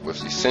throughout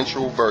with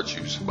essential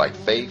virtues like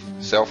faith,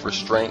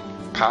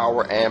 self-restraint,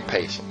 power, and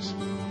patience.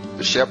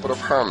 The Shepherd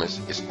of Hermas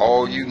is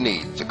all you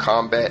need to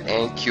combat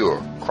and cure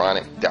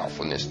chronic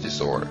doubtfulness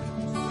disorder.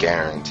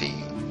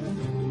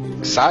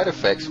 Guaranteed. Side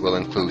effects will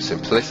include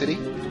simplicity,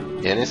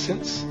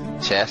 innocence,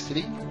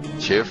 chastity,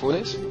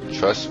 cheerfulness,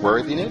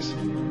 trustworthiness.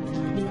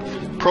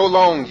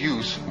 Prolonged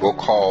use will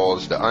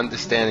cause the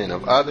understanding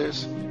of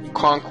others,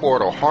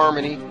 concord or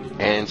harmony,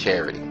 and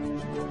charity.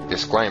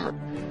 Disclaimer: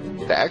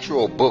 the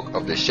actual book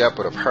of the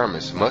Shepherd of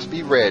Hermas must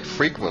be read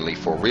frequently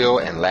for real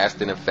and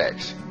lasting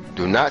effects.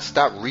 Do not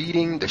stop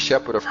reading the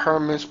Shepherd of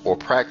Hermas or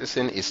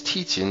practicing its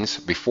teachings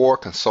before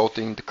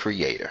consulting the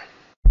Creator.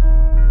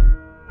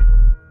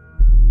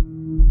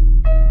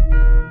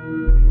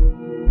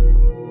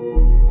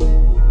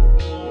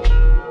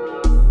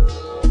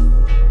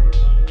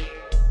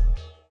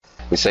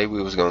 We say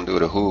we was going to do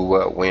the who,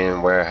 what,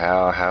 when, where,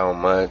 how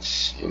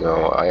much,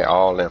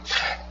 all them.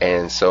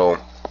 And so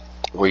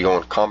we're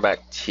going to come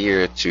back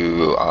here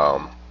to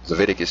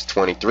Leviticus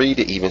 23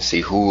 to even see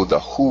who the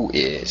who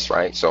is,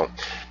 right? So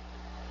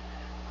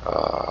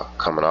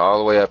coming all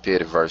the way up here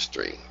to verse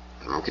 3.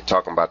 And we can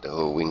talk about the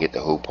who. We can get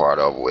the who part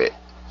over with.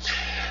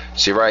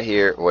 See right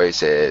here where it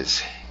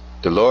says,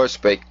 the Lord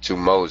spake to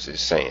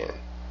Moses, saying,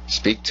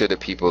 speak to the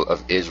people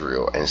of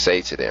Israel and say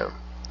to them,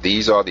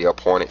 these are the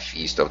appointed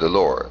feasts of the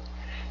Lord,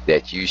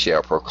 that you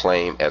shall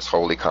proclaim as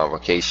holy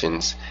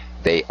convocations.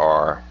 They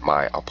are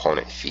my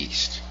appointed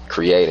feast.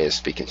 Creator is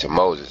speaking to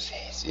Moses,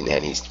 and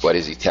what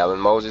is he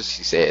telling Moses?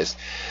 He says,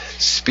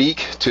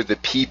 speak to the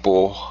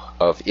people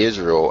of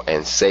Israel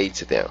and say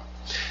to them.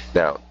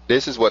 Now,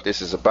 this is what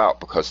this is about,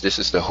 because this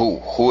is the who.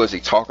 Who is he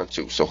talking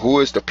to? So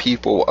who is the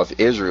people of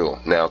Israel?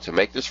 Now, to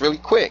make this really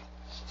quick,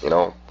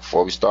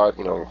 before we start,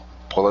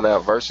 pulling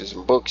out verses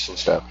and books and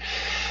stuff,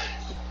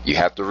 you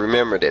have to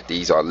remember that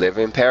these are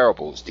living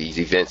parables. These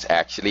events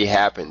actually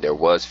happened. There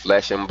was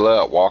flesh and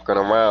blood walking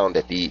around.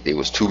 There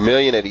was 2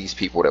 million of these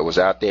people that was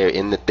out there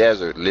in the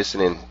desert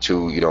listening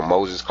to,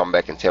 Moses come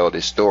back and tell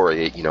this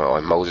story,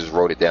 and Moses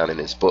wrote it down in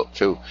his book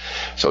too.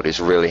 So this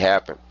really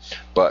happened.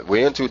 But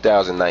we're in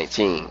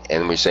 2019,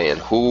 and we're saying,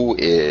 who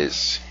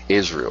is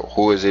Israel?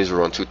 Who is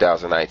Israel in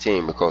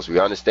 2019? Because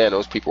we understand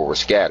those people were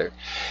scattered.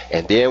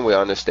 And then we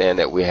understand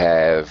that we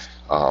have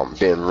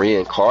been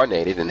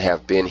reincarnated and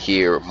have been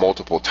here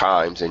multiple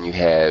times, and you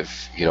have,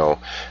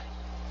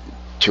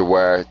 to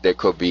where there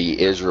could be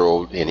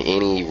Israel in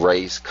any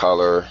race,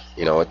 color,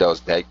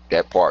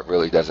 that part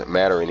really doesn't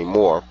matter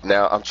anymore.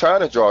 Now, I'm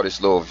trying to draw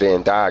this little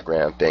Venn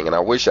diagram thing, and I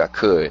wish I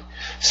could,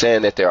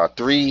 saying that there are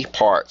 3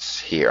 parts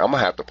here. I'm going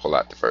to have to pull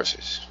out the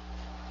verses.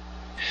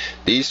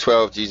 These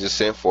 12 Jesus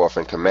sent forth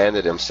and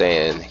commanded them,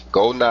 saying,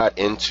 go not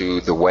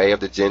into the way of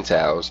the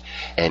Gentiles,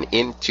 and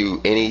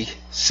into any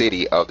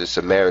city of the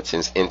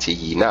Samaritans enter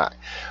ye not.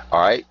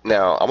 All right,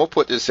 now I'm going to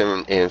put this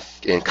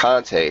in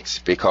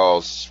context,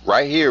 because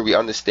right here we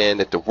understand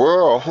that the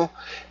world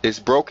is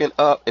broken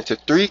up into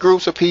 3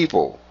 groups of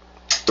people.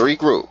 3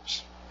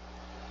 groups.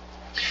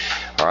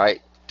 All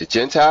right, the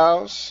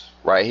Gentiles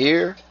right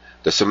here,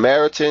 the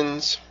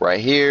Samaritans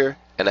right here,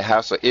 and the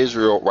house of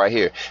Israel right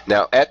here.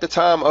 Now, at the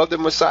time of the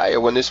Messiah,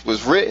 when this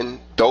was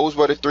written, those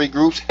were the 3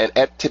 groups, and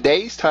at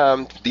today's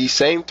time, these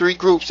same 3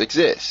 groups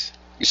exist.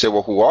 You say,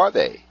 well, who are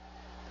they?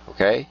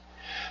 Okay.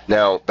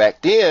 Now,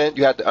 back then,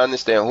 you have to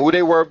understand who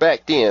they were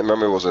back then.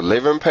 Remember, it was a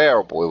living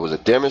parable. It was a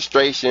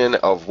demonstration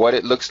of what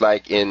it looks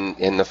like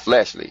in the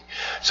fleshly.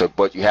 So,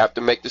 but you have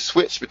to make the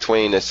switch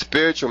between the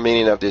spiritual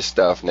meaning of this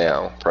stuff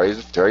now.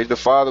 Praise the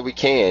Father we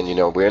can.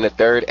 We're in the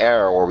 3rd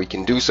era where we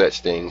can do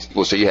such things.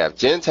 Well, so you have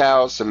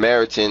Gentiles,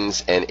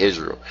 Samaritans, and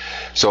Israel.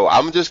 So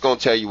I'm just going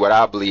to tell you what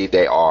I believe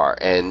they are.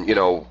 And,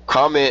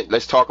 comment,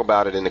 let's talk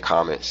about it in the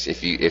comments.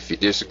 If you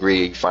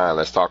disagree, fine,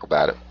 let's talk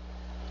about it.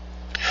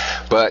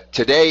 But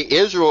today,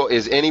 Israel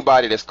is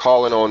anybody that's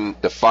calling on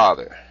the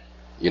Father.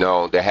 We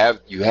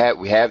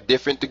have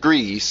different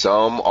degrees.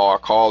 Some are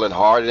calling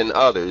harder than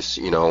others.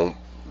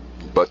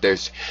 But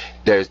there's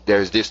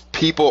this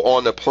people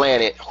on the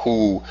planet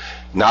who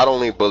not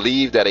only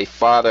believe that a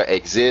Father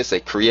exists, a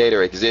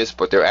Creator exists,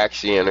 but they're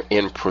actually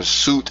in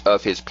pursuit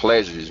of His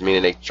pleasures.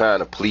 Meaning they're trying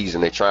to please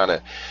Him. They're trying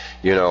to,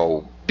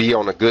 be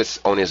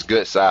on His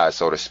good side,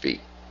 so to speak.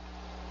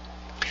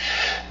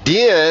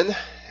 Then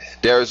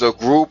there's a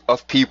group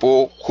of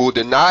people who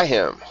deny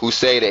Him, who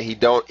say that he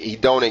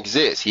don't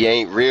exist. He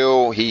ain't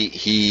real.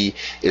 He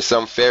is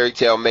some fairy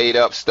tale made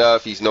up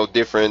stuff. He's no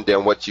different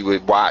than what you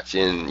would watch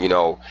in,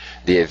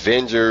 the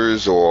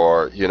Avengers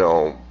or,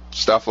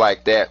 stuff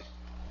like that.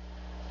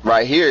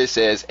 right here it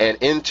says, and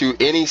into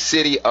any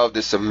city of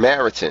the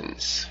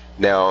Samaritans.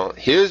 Now,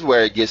 here's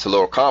where it gets a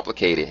little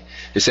complicated.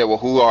 It said, well,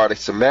 who are the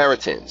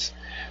Samaritans?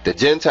 The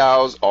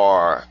Gentiles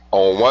are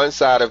on one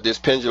side of this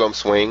pendulum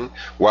swing,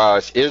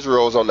 whilst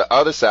Israel's on the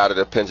other side of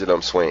the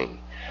pendulum swing.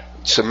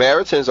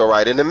 Samaritans are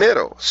right in the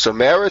middle.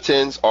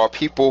 Samaritans are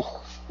people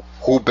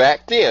who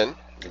back then,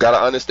 you got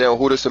to understand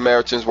who the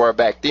Samaritans were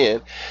back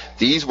then.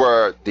 These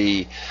were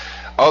the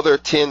other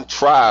 10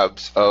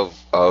 tribes of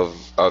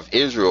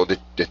Israel, the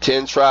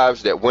 10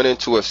 tribes that went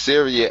into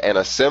Assyria and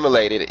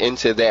assimilated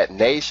into that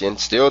nation,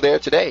 still there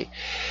today.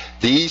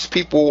 These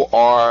people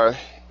are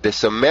the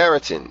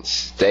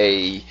Samaritans.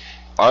 They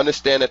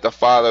understand that the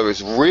Father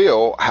is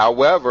real.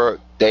 However,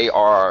 they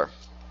are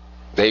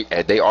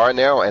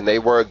now, and they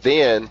were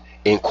then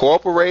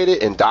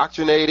incorporated,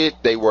 indoctrinated.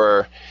 They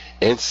were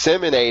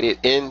inseminated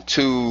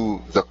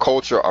into the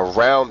culture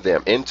around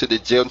them, into the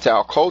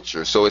Gentile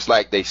culture. So it's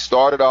like they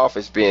started off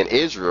as being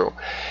Israel,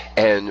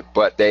 and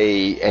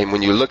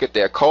when you look at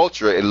their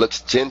culture, it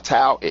looks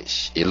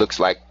Gentile-ish. It looks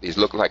like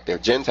they're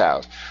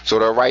Gentiles. So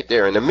they're right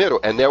there in the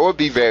middle, and there will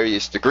be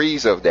various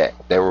degrees of that.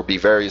 There will be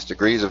various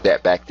degrees of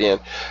that back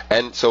then,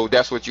 and so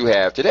that's what you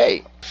have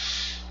today.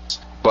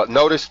 But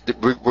notice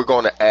that we're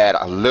going to add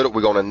a little,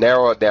 we're going to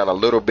narrow it down a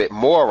little bit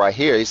more right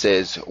here. He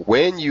says,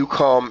 when you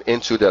come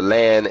into the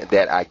land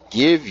that I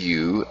give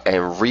you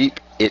and reap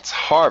its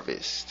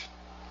harvest,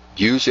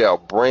 you shall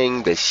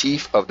bring the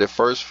sheaf of the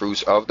first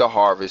fruits of the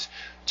harvest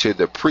to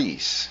the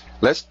priests.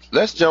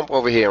 Let's jump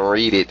over here and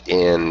read it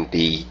in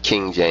the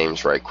King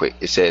James right quick.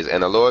 It says,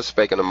 and the Lord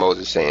spake unto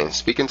Moses, saying,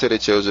 speak unto the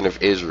children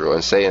of Israel,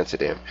 and say unto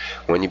them,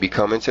 when you be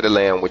come into the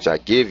land which I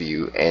give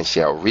you, and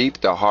shall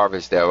reap the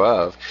harvest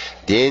thereof,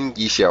 then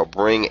ye shall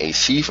bring a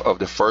sheaf of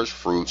the first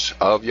fruits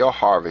of your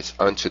harvest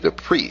unto the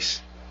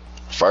priests.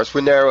 First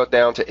we narrow it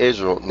down to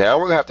Israel. Now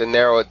we'll have to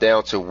narrow it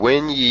down to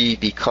when ye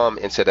be come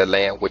into the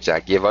land which I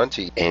give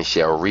unto you, and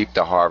shall reap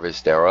the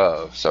harvest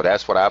thereof. So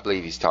that's what I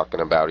believe he's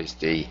talking about, is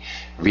the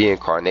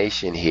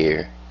reincarnation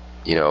here,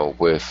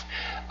 with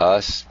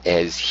us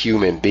as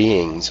human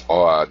beings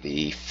are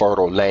the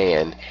fertile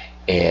land,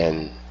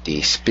 and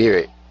the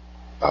spirit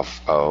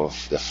of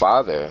the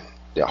Father,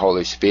 the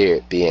Holy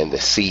Spirit, being the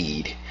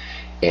seed.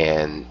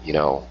 And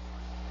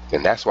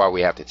and that's why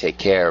we have to take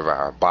care of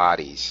our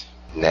bodies.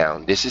 Now,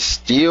 this is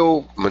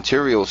still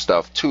material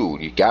stuff too.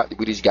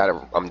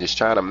 I'm just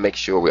trying to make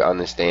sure we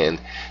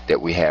understand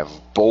that we have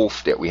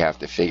both that we have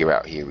to figure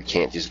out here. We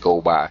can't just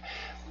go by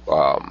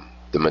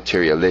the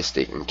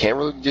materialistic, and can't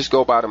really just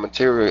go by the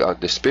material,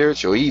 the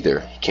spiritual either.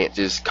 You can't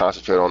just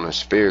concentrate on the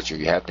spiritual.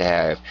 You have to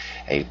have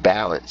a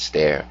balance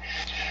there.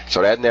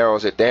 So that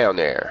narrows it down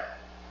there.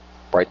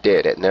 Right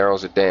there, that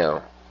narrows it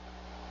down.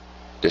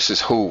 This is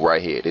who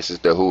right here. This is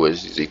the who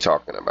is he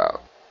talking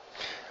about.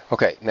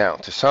 Okay, now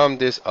to sum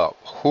this up,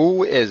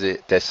 who is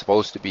it that's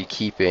supposed to be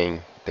keeping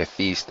the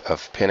Feast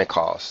of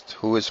Pentecost?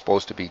 Who is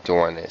supposed to be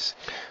doing this?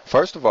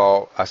 First of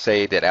all, I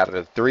say that out of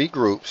the 3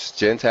 groups,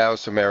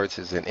 Gentiles,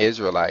 Samaritans, and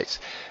Israelites,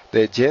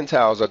 the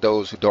Gentiles are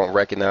those who don't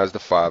recognize the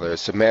Father.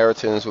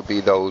 Samaritans would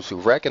be those who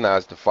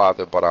recognize the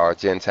Father but are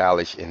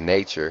Gentilish in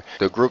nature.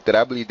 The group that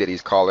I believe that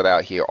he's calling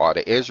out here are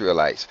the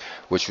Israelites,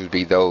 which would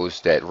be those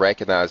that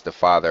recognize the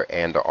Father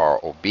and are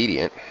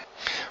obedient.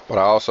 But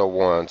I also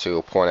want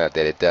to point out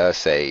that it does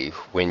say,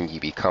 when ye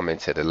be come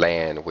into the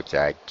land which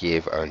I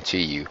give unto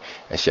you,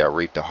 and shall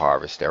reap the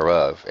harvest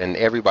thereof. And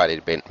everybody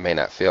may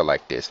not feel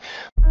like this.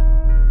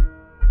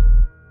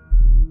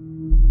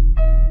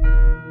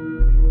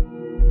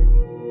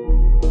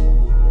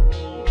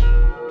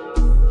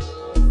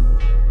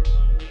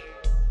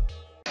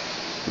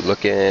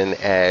 Looking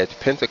at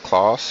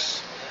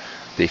Pentecost,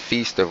 the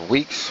Feast of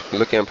Weeks,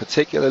 looking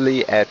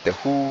particularly at the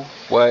who,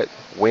 what,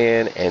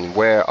 when, and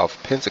where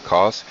of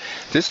Pentecost.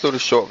 This little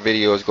short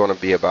video is going to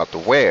be about the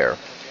where.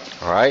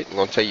 Alright, I'm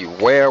going to tell you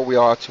where we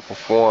are to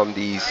perform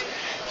these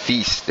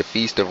feasts, the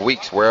Feast of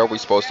Weeks. Where are we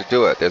supposed to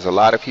do it? There's a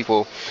lot of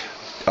people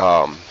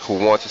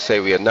who want to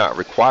say we are not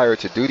required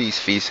to do these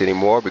feasts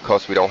anymore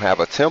because we don't have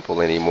a temple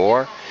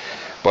anymore.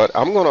 But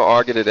I'm going to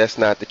argue that that's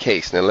not the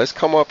case. Now let's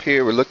come up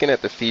here. We're looking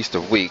at the Feast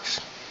of Weeks.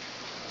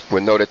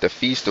 We'll know that the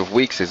Feast of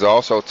Weeks is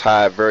also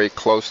tied very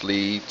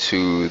closely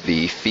to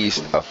the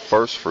Feast of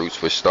First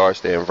Fruits, which starts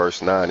there in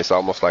verse 9. It's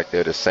almost like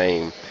they're the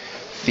same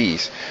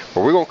feast.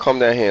 But we're going to come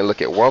down here and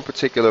look at one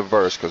particular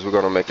verse, because we're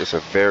going to make this a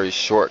very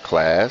short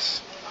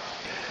class.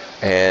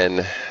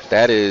 And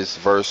that is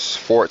verse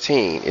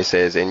 14. It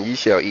says, and ye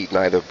shall eat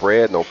neither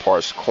bread, nor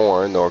parched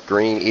corn, nor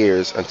green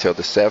ears, until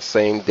the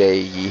selfsame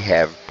day ye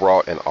have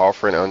brought an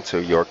offering unto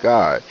your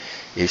God.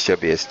 It shall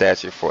be a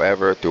statute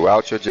forever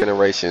throughout your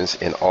generations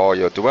in all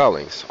your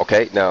dwellings.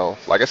 Okay, now,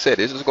 like I said,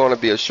 this is going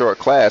to be a short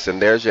class,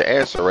 and there's your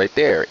answer right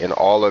there, in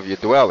all of your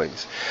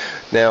dwellings.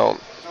 Now,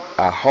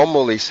 I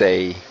humbly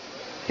say,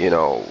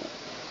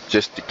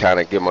 just to kind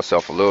of give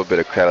myself a little bit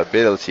of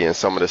credibility in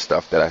some of the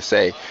stuff that I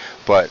say,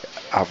 but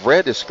I've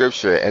read the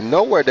scripture, and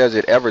nowhere does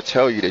it ever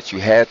tell you that you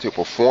had to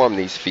perform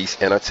these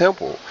feasts in a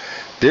temple.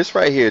 This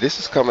right here, this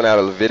is coming out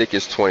of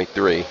Leviticus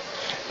 23.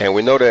 And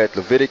we know that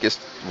Leviticus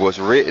was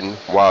written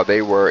while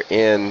they were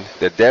in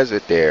the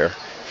desert there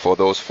for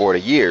those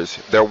 40 years.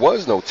 There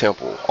was no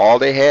temple. All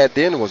they had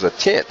then was a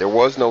tent. There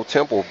was no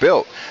temple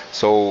built.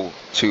 So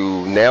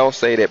to now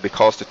say that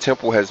because the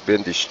temple has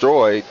been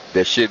destroyed,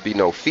 there should be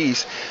no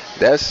feast,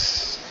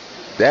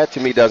 that to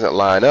me doesn't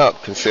line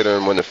up,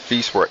 considering when the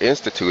feasts were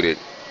instituted,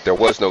 there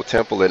was no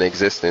temple in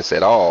existence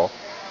at all.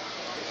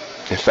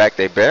 In fact,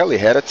 they barely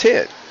had a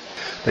tent.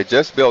 They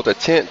just built a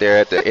tent there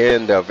at the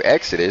end of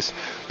Exodus.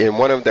 In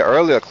one of the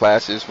earlier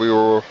classes, we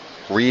were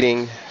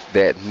reading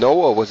that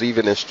Noah was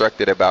even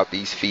instructed about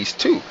these feasts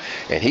too.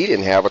 And he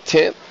didn't have a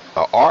tent,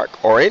 an ark,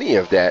 or any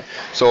of that.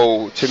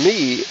 So to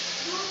me,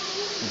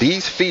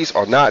 these feasts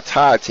are not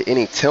tied to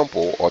any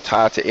temple or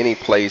tied to any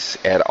place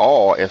at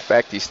all. In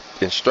fact, he's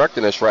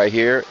instructing us right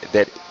here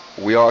that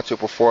we are to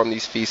perform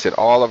these feasts in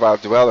all of our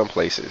dwelling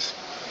places.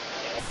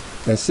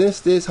 And since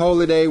this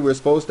holy day we're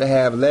supposed to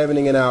have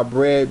leavening in our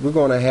bread, we're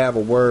going to have a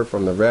word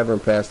from the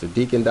Reverend Pastor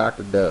Deacon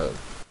Dr. Doug.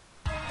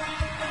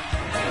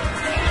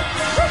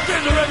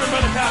 Here's the Reverend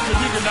Brother Pastor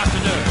Deacon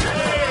Dr.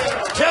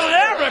 Doug. Telling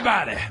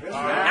everybody,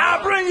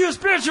 I'll bring you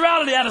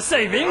spirituality at a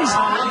savings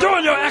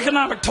during your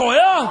economic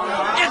toil.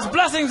 It's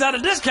blessings at a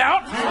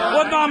discount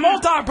with my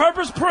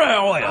multi-purpose prayer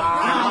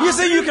oil. You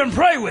see, you can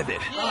pray with it.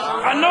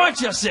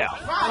 Anoint yourself.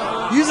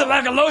 Use it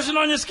like a lotion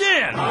on your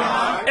skin.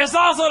 It's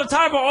also the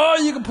type of oil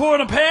you can pour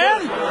in a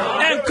pan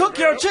and cook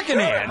your chicken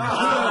in.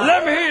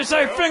 Let me hear you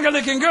say finger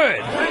licking good.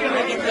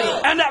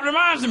 And that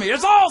reminds me,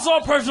 it's also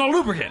a personal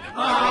lubricant.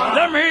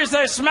 Let me hear you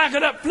say smack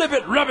it up, flip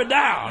it, rub it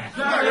down.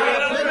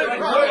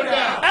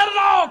 And it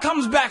all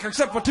comes back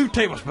except for 2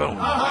 tablespoons.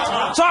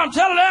 So I'm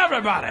telling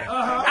everybody,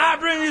 I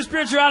bring you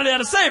spirituality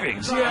at a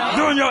savings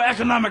during your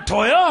economic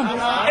toil.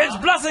 It's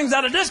blessings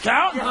at a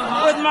discount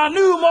with my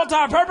new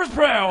multi-purpose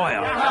prayer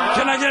oil.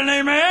 Can I get an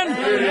amen?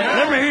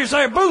 Let me hear you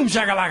say boom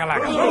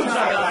shakalaka. Boom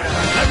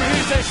shakalaka. Let me hear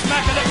you say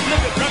smack it up,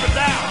 flip it, rub it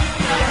down.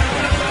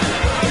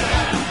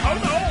 Oh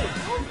no.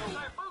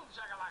 Boom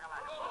shakalaka.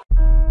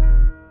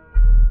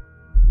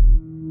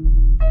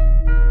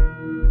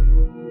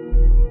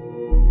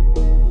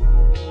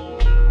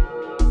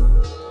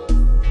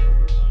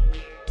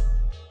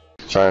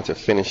 Trying to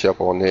finish up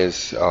on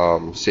this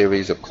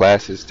series of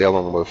classes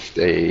dealing with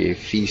the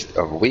Feast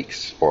of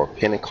Weeks, or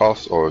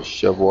Pentecost, or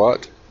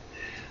Shavuot.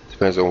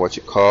 Depends on what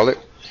you call it.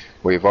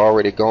 We've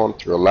already gone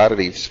through a lot of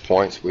these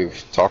points.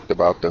 We've talked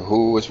about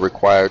who is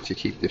required to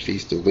keep the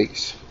Feast of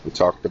Weeks. We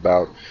talked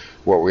about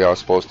what we are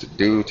supposed to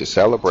do to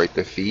celebrate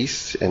the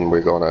feast, and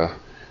we're going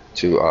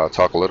to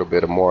talk a little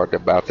bit more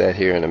about that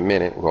here in a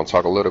minute. We're going to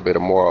talk a little bit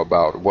more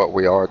about what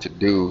we are to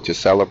do to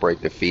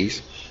celebrate the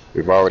feast.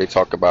 We've already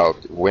talked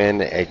about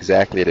when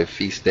exactly the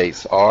feast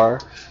dates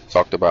are,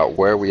 talked about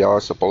where we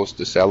are supposed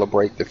to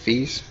celebrate the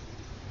feast.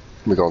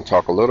 We're going to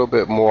talk a little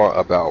bit more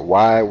about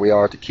why we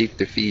are to keep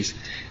the feast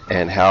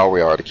and how we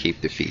are to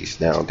keep the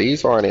feast. Now,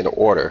 these aren't in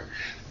order,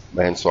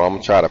 and so I'm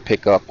going to try to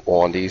pick up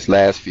on these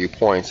last few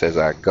points as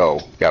I go.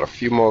 Got a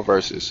few more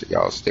verses, so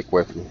y'all stick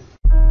with me.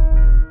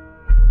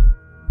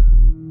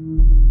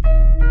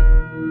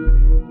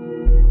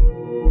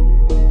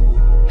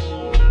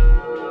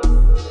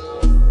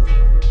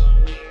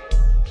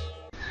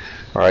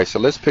 Alright, so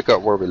let's pick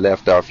up where we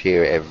left off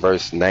here at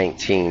verse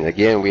 19.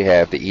 Again, we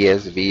have the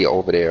ESV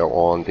over there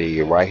on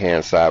the right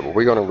hand side, but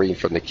we're going to read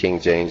from the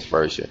King James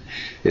Version.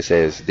 It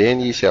says,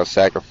 "Then ye shall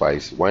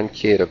sacrifice 1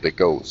 kid of the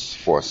goats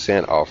for a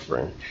sin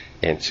offering,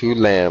 and 2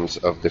 lambs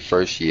of the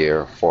first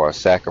year for a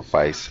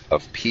sacrifice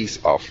of peace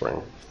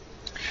offering."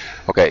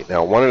 Okay,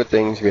 now one of the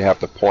things we have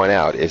to point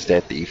out is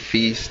that the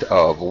Feast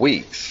of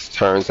Weeks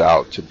turns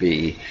out to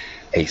be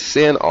a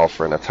sin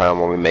offering, a time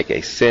when we make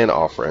a sin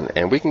offering.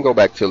 And we can go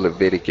back to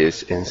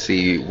Leviticus and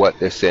see what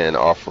the sin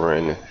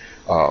offering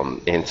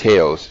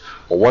entails.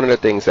 But one of the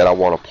things that I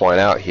want to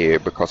point out here,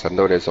 because I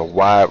know there's a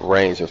wide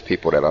range of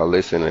people that are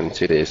listening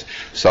to this,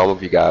 some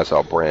of you guys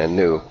are brand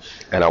new,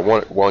 and I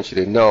want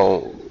you to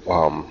know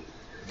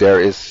there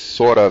is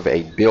sort of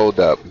a build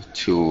up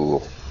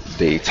to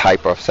the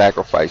type of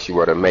sacrifice you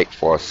were to make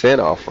for a sin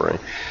offering.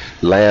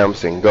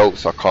 Lambs and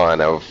goats are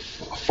kind of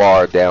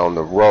far down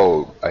the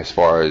road as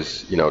far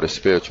as, you know, the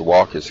spiritual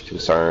walk is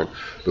concerned,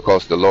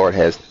 because the Lord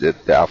has,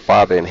 our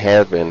Father in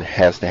heaven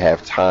has to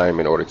have time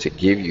in order to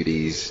give you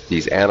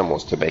these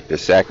animals to make the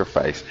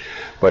sacrifice.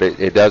 But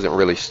it doesn't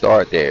really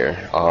start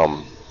there.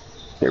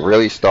 It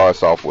really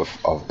starts off with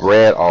a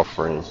bread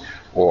offering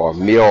or a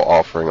meal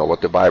offering, or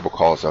what the Bible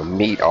calls a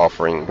meat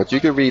offering. But you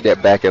can read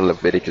that back in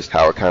Leviticus,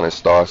 how it kind of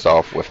starts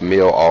off with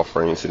meal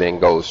offerings and then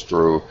goes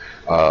through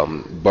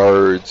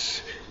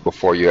birds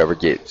before you ever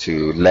get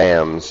to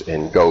lambs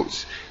and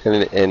goats,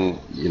 and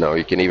you know,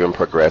 you can even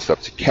progress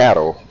up to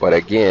cattle. But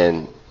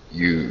again,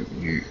 you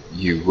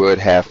would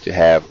have to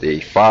have the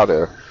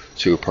Father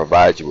to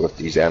provide you with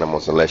these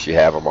animals unless you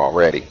have them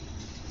already.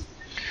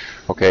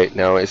 Okay,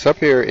 now it's up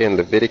here in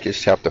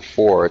Leviticus chapter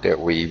 4 that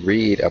we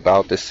read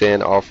about the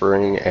sin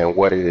offering and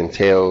what it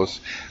entails.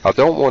 I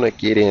don't want to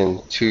get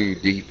in too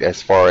deep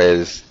as far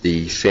as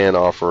the sin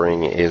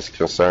offering is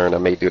concerned. I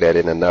may do that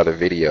in another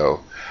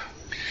video.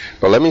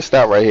 But let me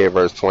stop right here at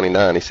verse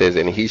 29. He says,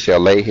 "And he shall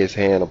lay his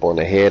hand upon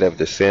the head of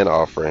the sin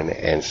offering,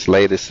 and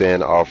slay the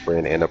sin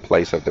offering in the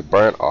place of the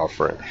burnt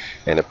offering.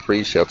 And the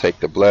priest shall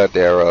take the blood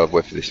thereof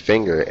with his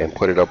finger, and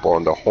put it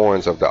upon the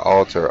horns of the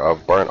altar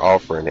of burnt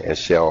offering, and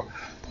shall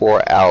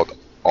pour out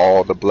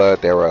all the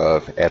blood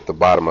thereof at the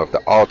bottom of the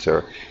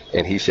altar.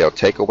 And he shall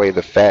take away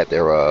the fat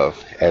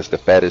thereof, as the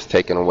fat is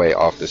taken away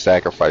off the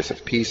sacrifice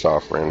of peace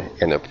offering.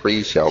 And the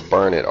priest shall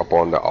burn it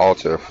upon the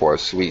altar for a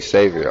sweet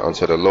savor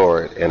unto the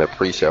Lord. And the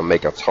priest shall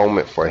make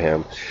atonement for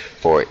him,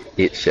 for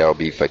it shall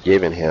be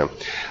forgiven him."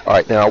 All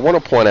right, now I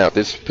want to point out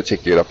this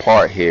particular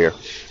part here.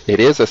 It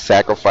is a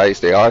sacrifice.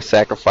 They are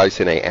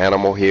sacrificing an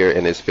animal here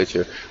in this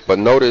picture. But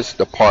notice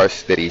the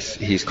parts that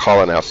he's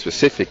calling out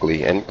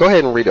specifically. And go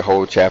ahead and read the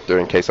whole chapter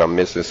in case I'm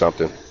missing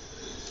something.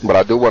 But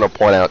I do want to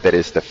point out that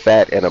it's the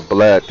fat and the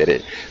blood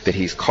that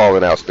he's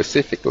calling out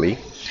specifically.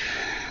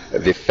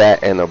 The fat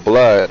and the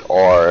blood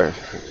are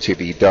to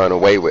be done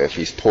away with.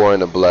 He's pouring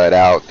the blood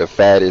out. The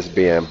fat is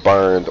being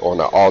burned on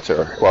the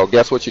altar. Well,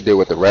 guess what you do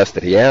with the rest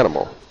of the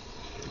animal?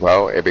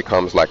 Well, it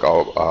becomes like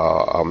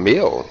a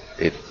meal.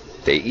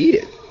 They eat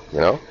it, you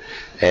know,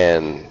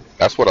 and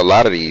that's what a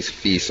lot of these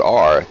feasts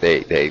are.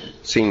 They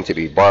seem to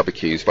be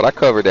barbecues, but I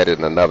covered that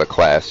in another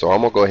class, so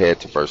I'm going to go ahead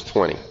to verse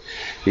 20.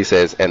 He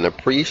says, "And the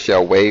priest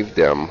shall wave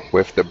them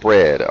with the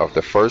bread of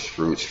the first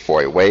fruits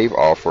for a wave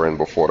offering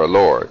before the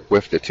Lord.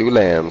 With the 2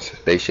 lambs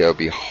they shall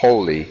be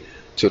holy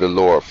to the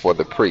Lord for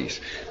the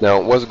priest."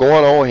 Now, what's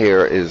going on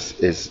here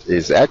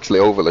is actually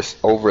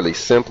overly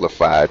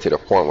simplified to the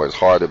point where it's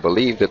hard to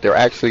believe that they're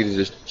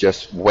actually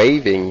just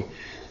waving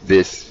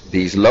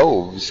these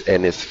loaves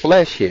and this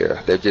flesh here.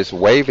 They're just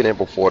waving it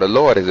before the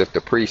Lord as if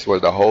the priest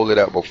was to hold it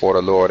up before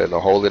the Lord and to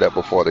hold it up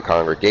before the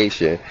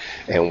congregation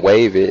and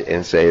wave it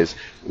and says,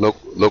 look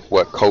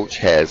what Coach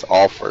has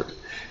offered.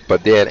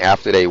 But then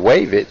after they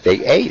wave it,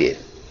 they ate it.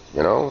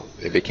 You know,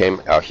 it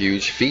became a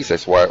huge feast.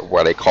 That's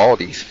why they call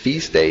these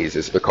feast days,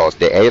 is because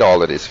they ate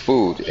all of this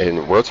food.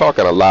 And we're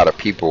talking a lot of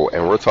people,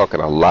 and we're talking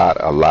a lot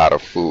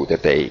of food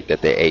that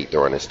they ate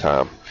during this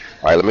time.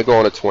 All right, let me go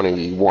on to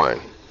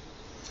 21.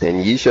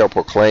 "And ye shall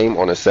proclaim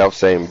on the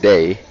selfsame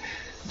day,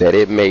 that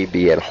it may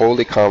be an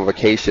holy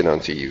convocation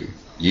unto you.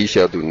 Ye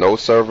shall do no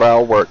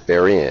servile work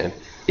therein.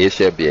 It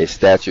shall be a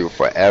statute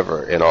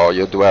forever in all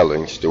your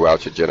dwellings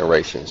throughout your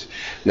generations."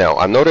 Now,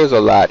 I know there's a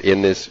lot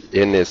in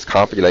this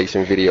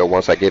compilation video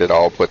once I get it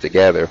all put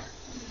together.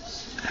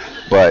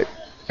 But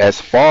as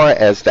far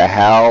as to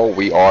how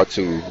we are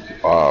to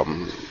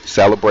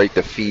celebrate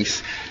the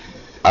feast,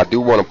 I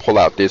do want to pull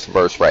out this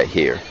verse right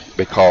here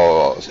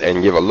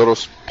and give a little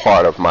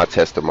part of my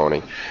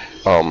testimony.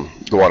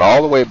 Going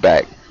all the way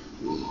back,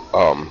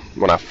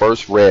 when I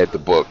first read the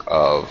book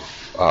of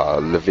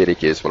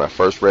Leviticus, when I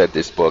first read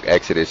this book,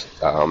 Exodus,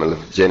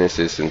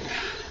 Genesis, and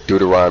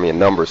Deuteronomy, and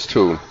Numbers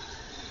 2,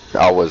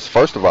 I was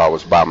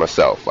by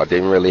myself. I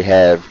didn't really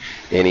have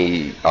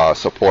any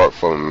support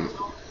from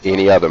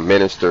any other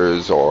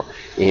ministers or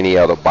any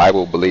other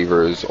Bible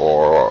believers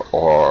or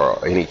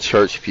any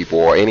church people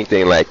or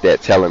anything like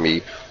that telling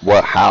me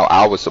how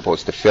I was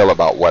supposed to feel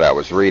about what I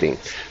was reading.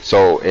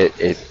 So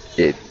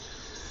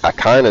I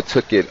kind of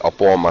took it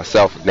upon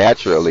myself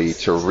naturally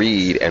to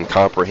read and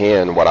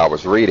comprehend what I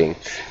was reading.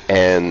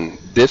 And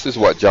this is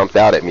what jumped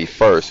out at me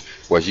first,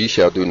 was "Ye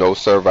shall do no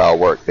servile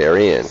work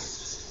therein."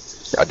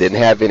 I didn't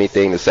have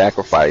anything to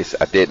sacrifice.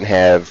 I didn't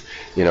have,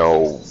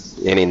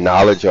 any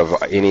knowledge of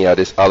any of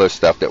this other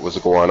stuff that was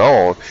going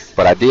on,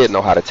 but I did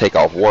know how to take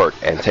off work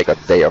and take a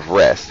day of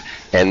rest.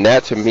 And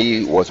that to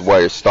me was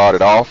what it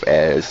started off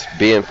as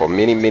being for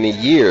many, many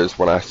years.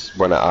 When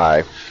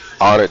I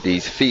honored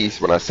these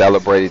feasts, when I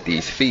celebrated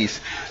these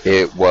feasts,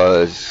 it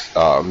was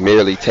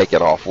merely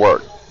taking off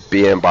work,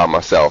 being by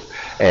myself.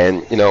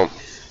 And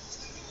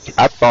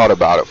I thought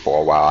about it for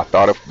a while. I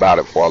thought about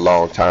it for a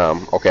long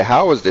time. Okay,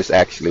 how is this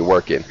actually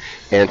working?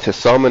 And to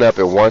sum it up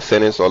in one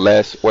sentence or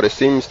less, what it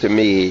seems to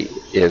me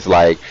is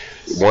like,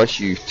 once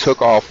you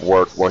took off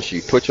work, once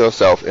you put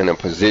yourself in a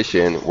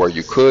position where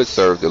you could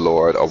serve the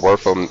Lord, away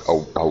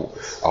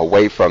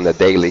from the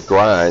daily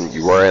grind,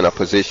 you were in a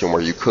position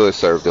where you could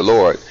serve the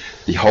Lord.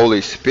 The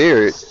Holy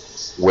Spirit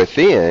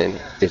within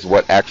is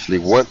what actually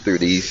went through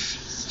these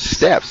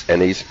steps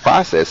and these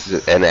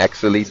processes and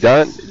actually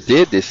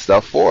did this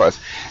stuff for us.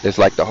 It's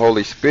like the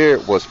Holy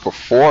Spirit was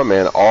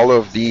performing all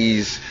of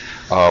these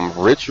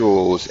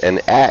rituals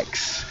and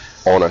acts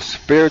on a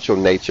spiritual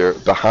nature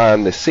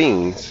behind the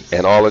scenes,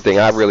 and all the thing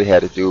I really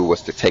had to do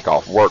was to take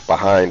off work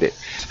behind it.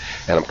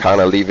 And I'm kind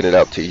of leaving it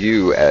up to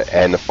you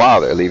and the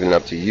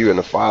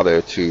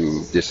Father,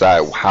 to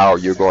decide how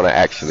you're going to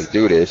actually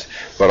do this.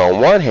 But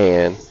on one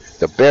hand,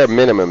 the bare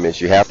minimum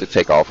is you have to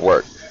take off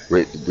work.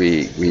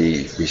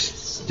 we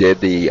did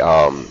the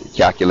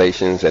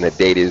calculations, and the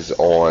date is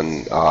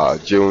on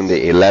June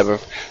the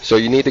 11th. So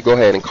you need to go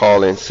ahead and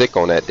call in sick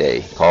on that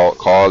day.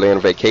 Call in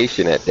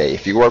vacation that day.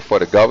 If you work for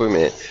the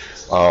government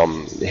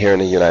here in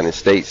the United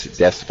States,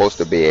 that's supposed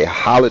to be a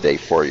holiday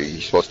for you.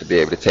 You're supposed to be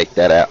able to take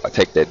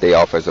that day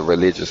off as a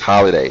religious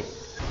holiday.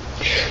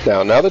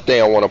 Now, another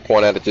thing I want to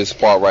point out at this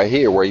part right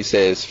here, where he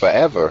says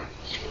forever.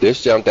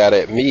 This jumped out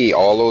at me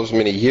all those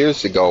many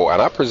years ago,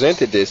 and I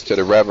presented this to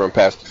the Reverend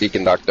Pastor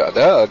Deacon Dr.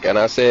 Doug, and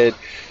I said,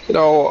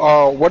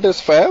 what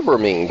does forever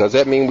mean? Does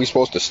that mean we're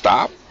supposed to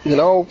stop?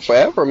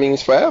 Forever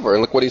means forever.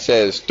 And look what he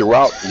says,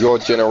 throughout your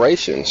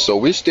generations. So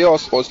we're still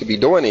supposed to be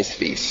doing these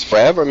feasts.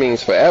 Forever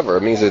means forever.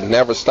 It means it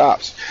never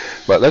stops.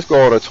 But let's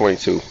go on to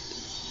 22.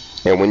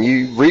 And when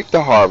you reap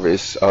the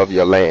harvest of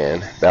your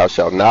land, thou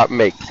shalt not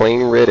make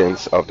clean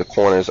riddance of the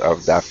corners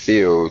of thy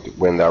field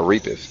when thou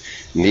reapest.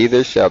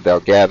 Neither shalt thou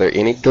gather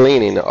any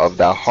gleaning of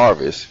thy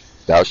harvest.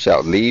 Thou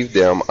shalt leave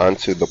them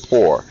unto the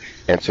poor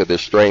and to the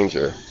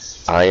stranger.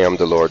 I am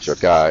the Lord your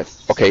God.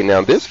 Okay,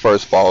 now this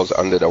verse falls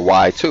under the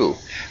why too.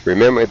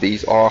 Remember,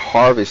 these are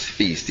harvest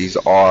feasts. These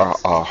are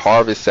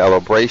harvest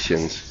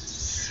celebrations.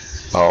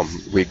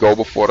 We go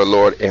before the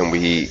Lord and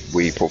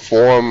we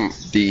perform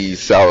these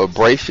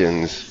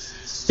celebrations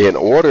in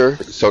order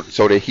so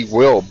that he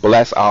will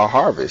bless our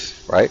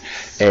harvest, right?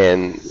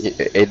 And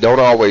it don't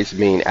always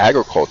mean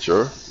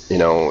agriculture.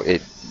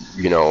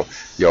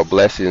 Your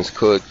blessings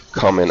could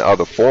come in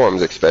other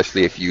forms,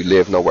 especially if you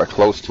live nowhere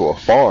close to a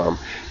farm.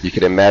 You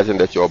can imagine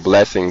that your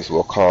blessings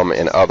will come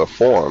in other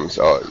forms.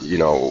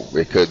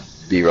 It could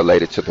be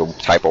related to the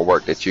type of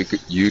work that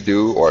you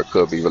do, or it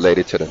could be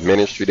related to the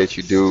ministry that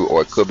you do,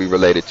 or it could be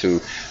related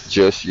to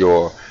just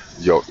your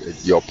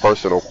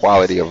personal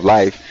quality of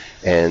life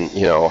and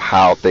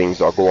how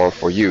things are going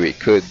for you. It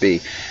could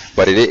be.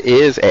 But it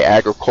is an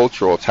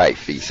agricultural type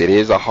feast. It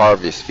is a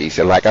harvest feast.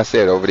 And like I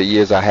said, over the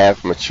years I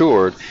have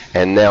matured,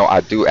 and now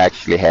I do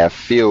actually have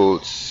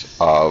fields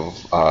of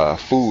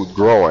food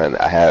growing.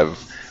 I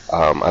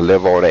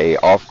live on a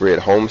off-grid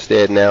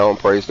homestead now,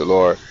 praise the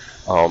Lord.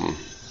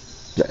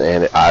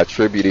 And I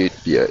attributed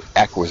the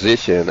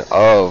acquisition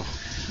of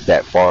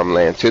that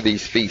farmland to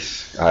these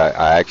feasts.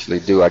 I actually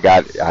do. I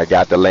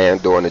got the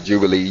land during the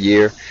Jubilee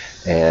year,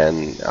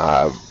 and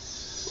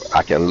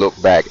I can look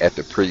back at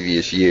the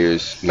previous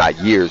years, not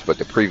years, but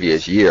the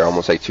previous year, I'm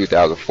going to say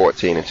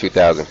 2014 and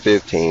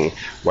 2015,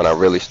 when I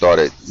really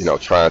started,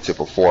 trying to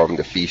perform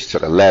the feast to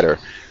the letter,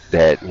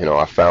 that,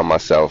 I found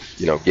myself,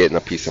 getting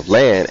a piece of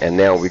land, and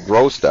now we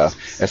grow stuff.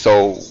 And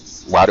so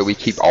why do we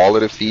keep all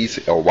of the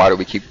feasts, or why do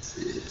we keep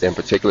in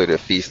particular the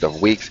Feast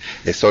of Weeks?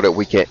 Is so that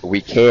we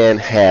can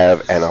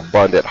have an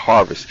abundant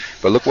harvest.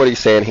 But look what he's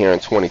saying here in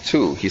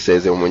 22. He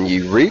says, and when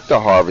you reap the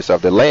harvest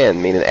of the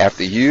land, meaning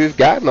after you've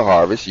gotten the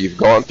harvest, you've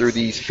gone through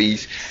these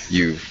feasts,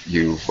 you've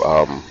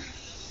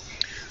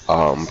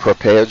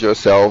prepared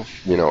yourself,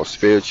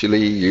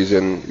 spiritually,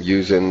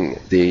 using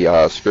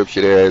the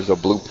scripture there as a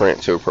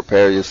blueprint to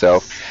prepare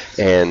yourself,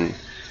 and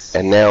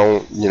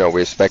now we're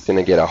expecting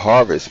to get a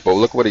harvest. But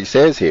look what he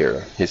says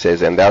here. He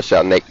says, and thou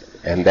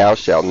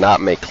shalt not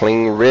make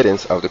clean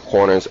riddance of the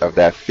corners of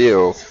thy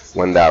field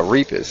when thou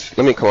reapest.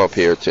 Let me come up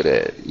here to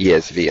the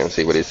ESV and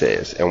see what it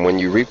says. And when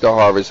you reap the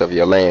harvest of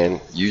your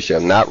land, you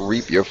shall not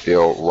reap your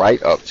field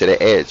right up to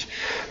the edge,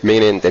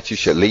 meaning that you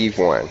should leave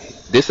one.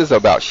 This is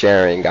about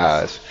sharing,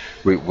 guys.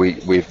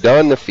 We've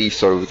done the feast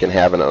so we can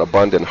have an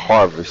abundant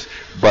harvest,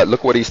 but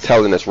look what he's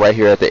telling us right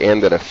here at the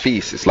end of the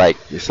feast. It's like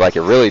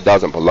it really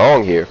doesn't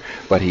belong here,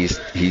 but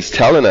he's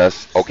telling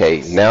us,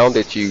 okay, now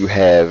that you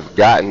have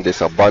gotten this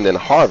abundant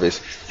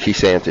harvest, he's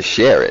saying to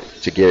share it,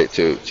 to get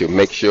it, to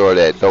make sure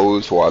that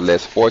those who are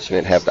less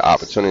fortunate have the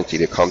opportunity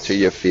to come to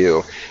your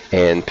field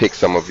and pick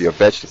some of your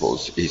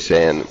vegetables. He's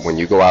saying when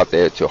you go out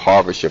there to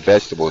harvest your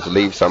vegetables,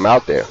 leave some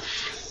out there.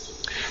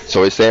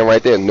 So it's saying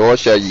right there, nor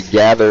shall you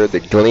gather the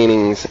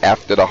gleanings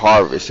after the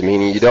harvest.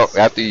 Meaning you don't,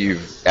 after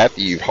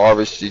you've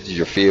harvested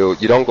your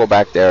field, you don't go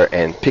back there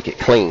and pick it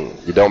clean.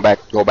 You don't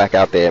go back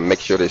out there and make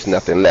sure there's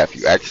nothing left.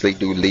 You actually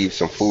do leave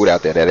some food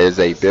out there. That is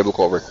a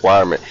biblical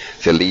requirement,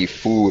 to leave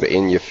food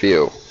in your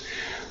field.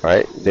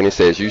 Right? Then it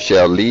says, you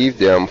shall leave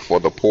them for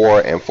the poor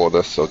and for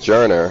the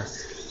sojourner.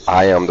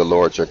 I am the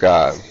Lord your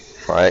God.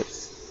 Right?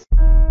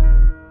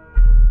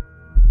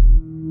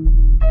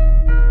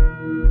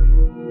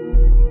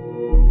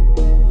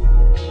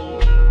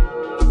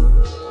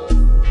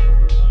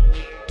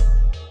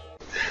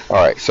 All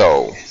right,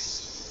 so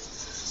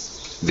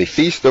the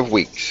Feast of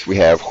Weeks. We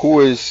have who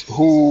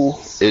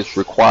is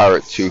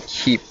required to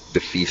keep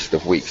the Feast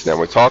of Weeks. Now,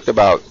 we talked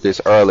about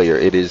this earlier.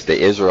 It is the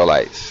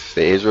Israelites.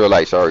 The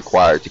Israelites are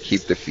required to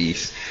keep the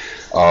feast.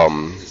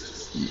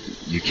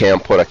 You can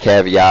put a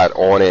caveat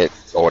on it,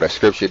 or the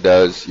scripture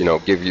does,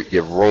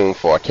 give room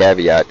for a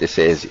caveat that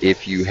says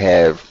if you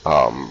have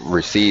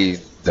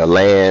received the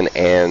land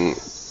and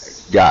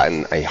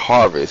gotten a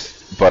harvest.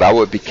 But I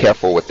would be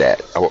careful with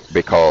that,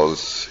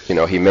 because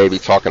he may be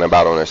talking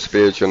about on a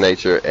spiritual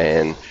nature,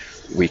 and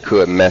we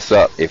could mess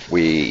up if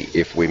we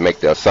make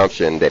the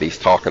assumption that he's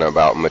talking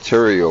about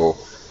material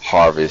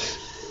harvest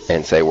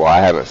and say, well, I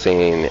haven't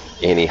seen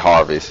any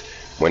harvest,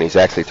 when he's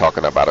actually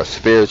talking about a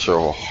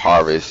spiritual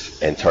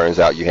harvest, and turns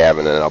out you have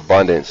an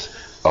abundance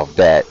of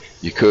that,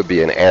 you could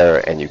be in error,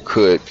 and you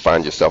could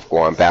find yourself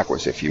going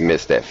backwards if you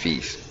miss that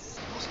feast.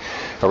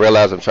 I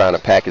realize I'm trying to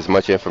pack as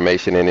much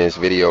information in this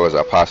video as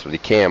I possibly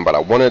can, but I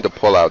wanted to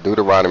pull out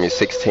Deuteronomy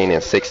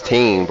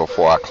 16:16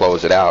 before I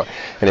close it out.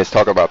 And it's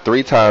talking about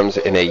 3 times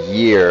in a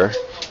year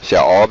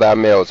shall all thy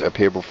males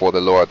appear before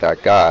the Lord thy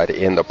God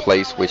in the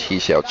place which he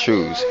shall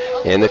choose,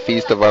 in the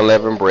feast of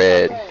unleavened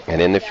bread,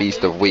 and in the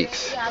feast of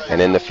weeks,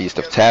 and in the feast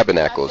of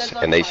tabernacles,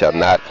 and they shall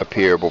not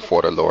appear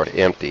before the Lord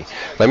empty.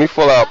 Let me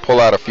pull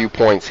out a few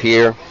points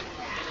here,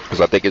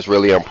 because I think it's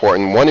really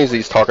important. One is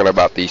he's talking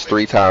about these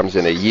 3 times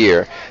in a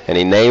year, and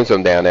he names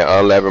them down there: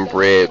 unleavened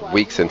bread,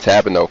 weeks, and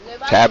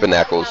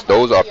tabernacles.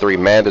 Those are 3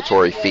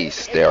 mandatory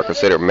feasts. They are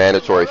considered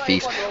mandatory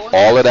feasts.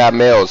 All of thy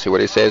males, see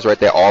what it says right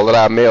there, all of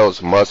thy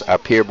males must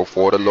appear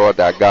before the Lord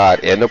thy God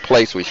in the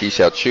place which he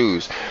shall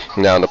choose.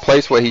 Now, in the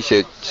place where he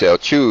shall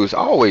choose, I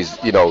always,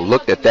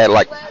 looked at that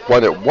like,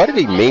 wondered, what did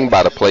he mean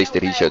by the place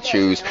that he shall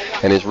choose?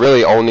 And it's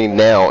really only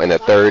now in the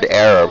 3rd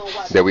era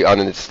that we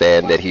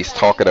understand that he's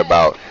talking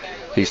about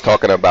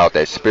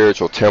that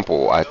spiritual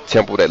temple, a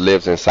temple that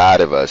lives inside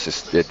of us.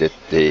 The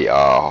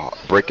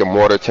brick and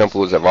mortar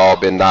temples have all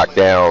been knocked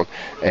down,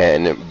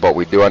 but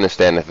we do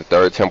understand that the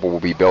 3rd temple will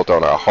be built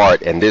on our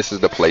heart, and this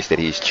is the place that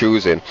he's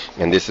choosing,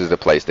 and this is the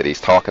place that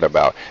he's talking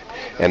about.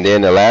 And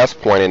then the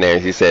last point in there,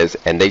 he says,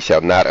 and they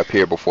shall not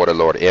appear before the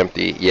Lord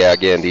empty. Yeah,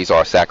 again, these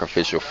are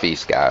sacrificial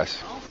feasts, guys.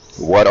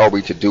 What are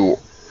we to do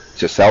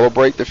to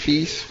celebrate the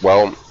feast?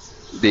 Well,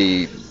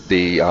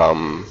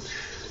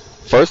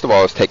 first of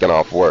all, it's taking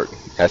off work.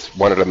 That's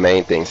one of the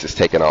main things, is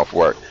taking off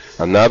work.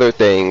 Another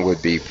thing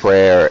would be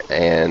prayer,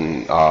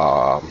 and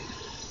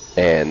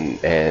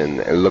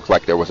it looked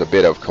like there was a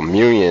bit of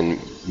communion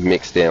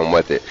mixed in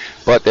with it.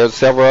 But there's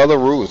several other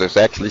rules. There's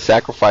actually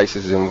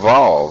sacrifices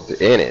involved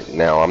in it.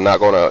 Now, I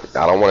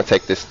don't want to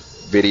take this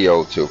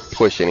video to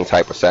push any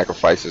type of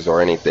sacrifices or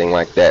anything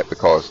like that,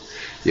 because,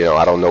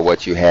 I don't know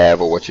what you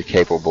have or what you're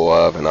capable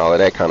of and all of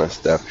that kind of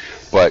stuff.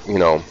 But,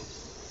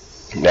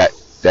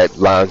 that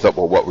lines up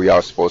with what we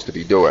are supposed to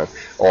be doing.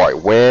 All right,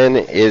 when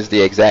is the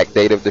exact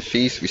date of the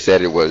feast? We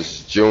said it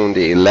was June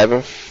the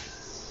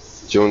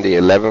 11th. June the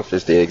 11th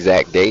is the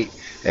exact date.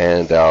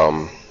 And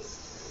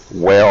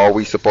where are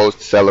we supposed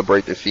to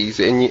celebrate the feast?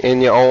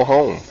 In your own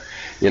home.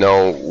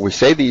 We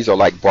say these are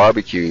like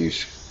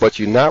barbecues, but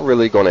you're not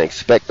really going to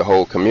expect the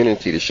whole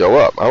community to show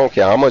up. I don't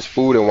care how much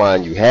food and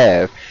wine you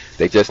have.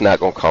 They're just not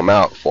going to come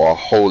out for a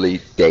holy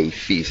day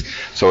feast.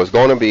 So it's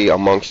going to be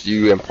amongst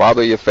you and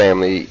probably your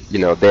family,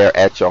 there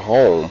at your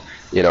home,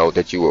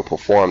 that you will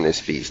perform this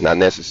feast. Not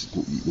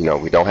necessarily,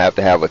 we don't have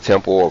to have a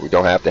temple, or we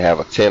don't have to have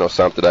a tent or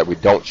something. That we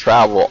don't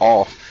travel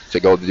off to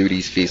go do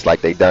these feasts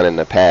like they've done in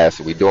the past.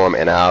 We do them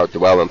in our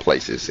dwelling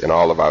places, in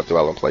all of our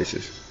dwelling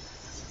places.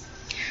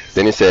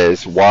 Then it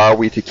says, why are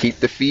we to keep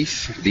the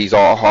feast? These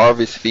are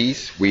harvest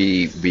feasts.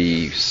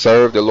 We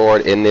serve the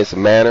Lord in this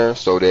manner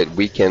so that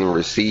we can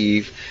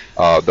receive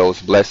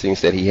those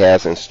blessings that he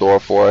has in store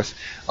for us.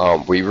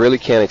 We really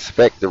can't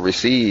expect to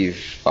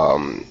receive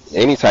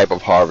any type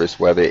of harvest,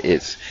 whether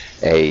it's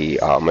a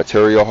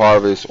material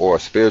harvest or a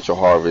spiritual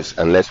harvest,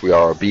 unless we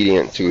are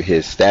obedient to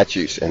his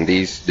statutes. And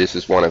this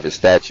is one of his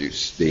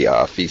statutes,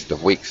 the Feast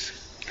of Weeks.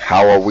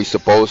 How are we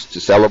supposed to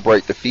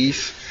celebrate the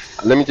feast?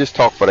 Let me just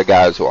talk for the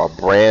guys who are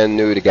brand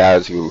new, the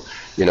guys who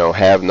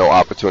have no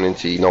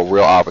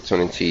real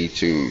opportunity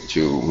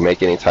to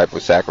make any type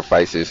of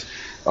sacrifices.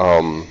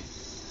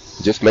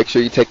 Just make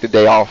sure you take the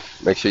day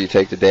off. Make sure you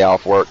take the day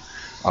off work,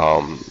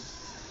 and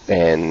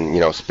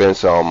spend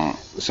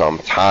some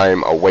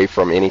time away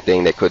from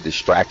anything that could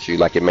distract you.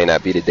 Like, it may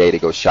not be the day to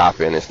go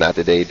shopping. It's not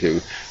the day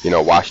to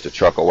wash the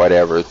truck or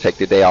whatever. Take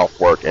the day off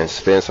work and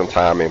spend some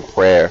time in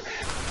prayer.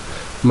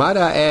 Might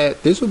I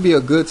add, this would be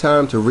a good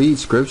time to read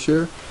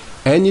scripture.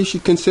 And you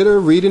should consider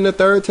reading the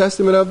Third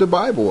Testament of the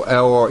Bible,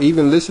 or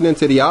even listening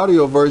to the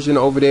audio version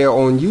over there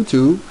on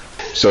YouTube,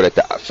 so that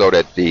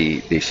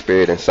the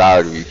spirit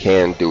inside of you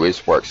can do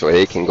its work, so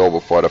it can go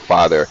before the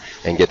Father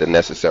and get the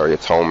necessary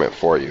atonement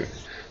for you.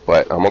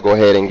 But I'm gonna go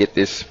ahead and get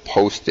this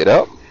posted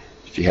up.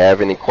 If you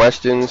have any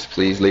questions,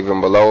 please leave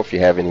them below. If you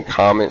have any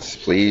comments,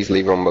 please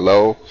leave them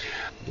below.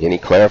 Any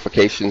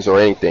clarifications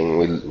or anything,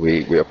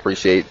 we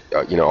appreciate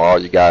all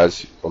you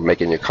guys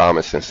making your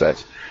comments and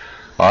such.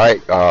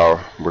 Alright,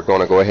 we're going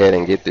to go ahead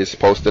and get this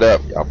posted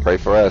up. Y'all pray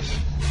for us.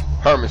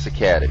 Hermes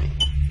Academy.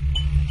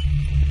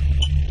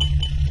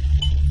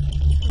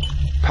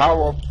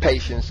 Power,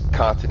 patience,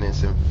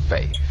 continence, and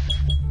faith.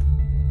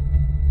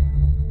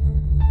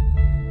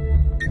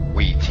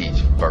 We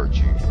teach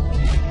virtue.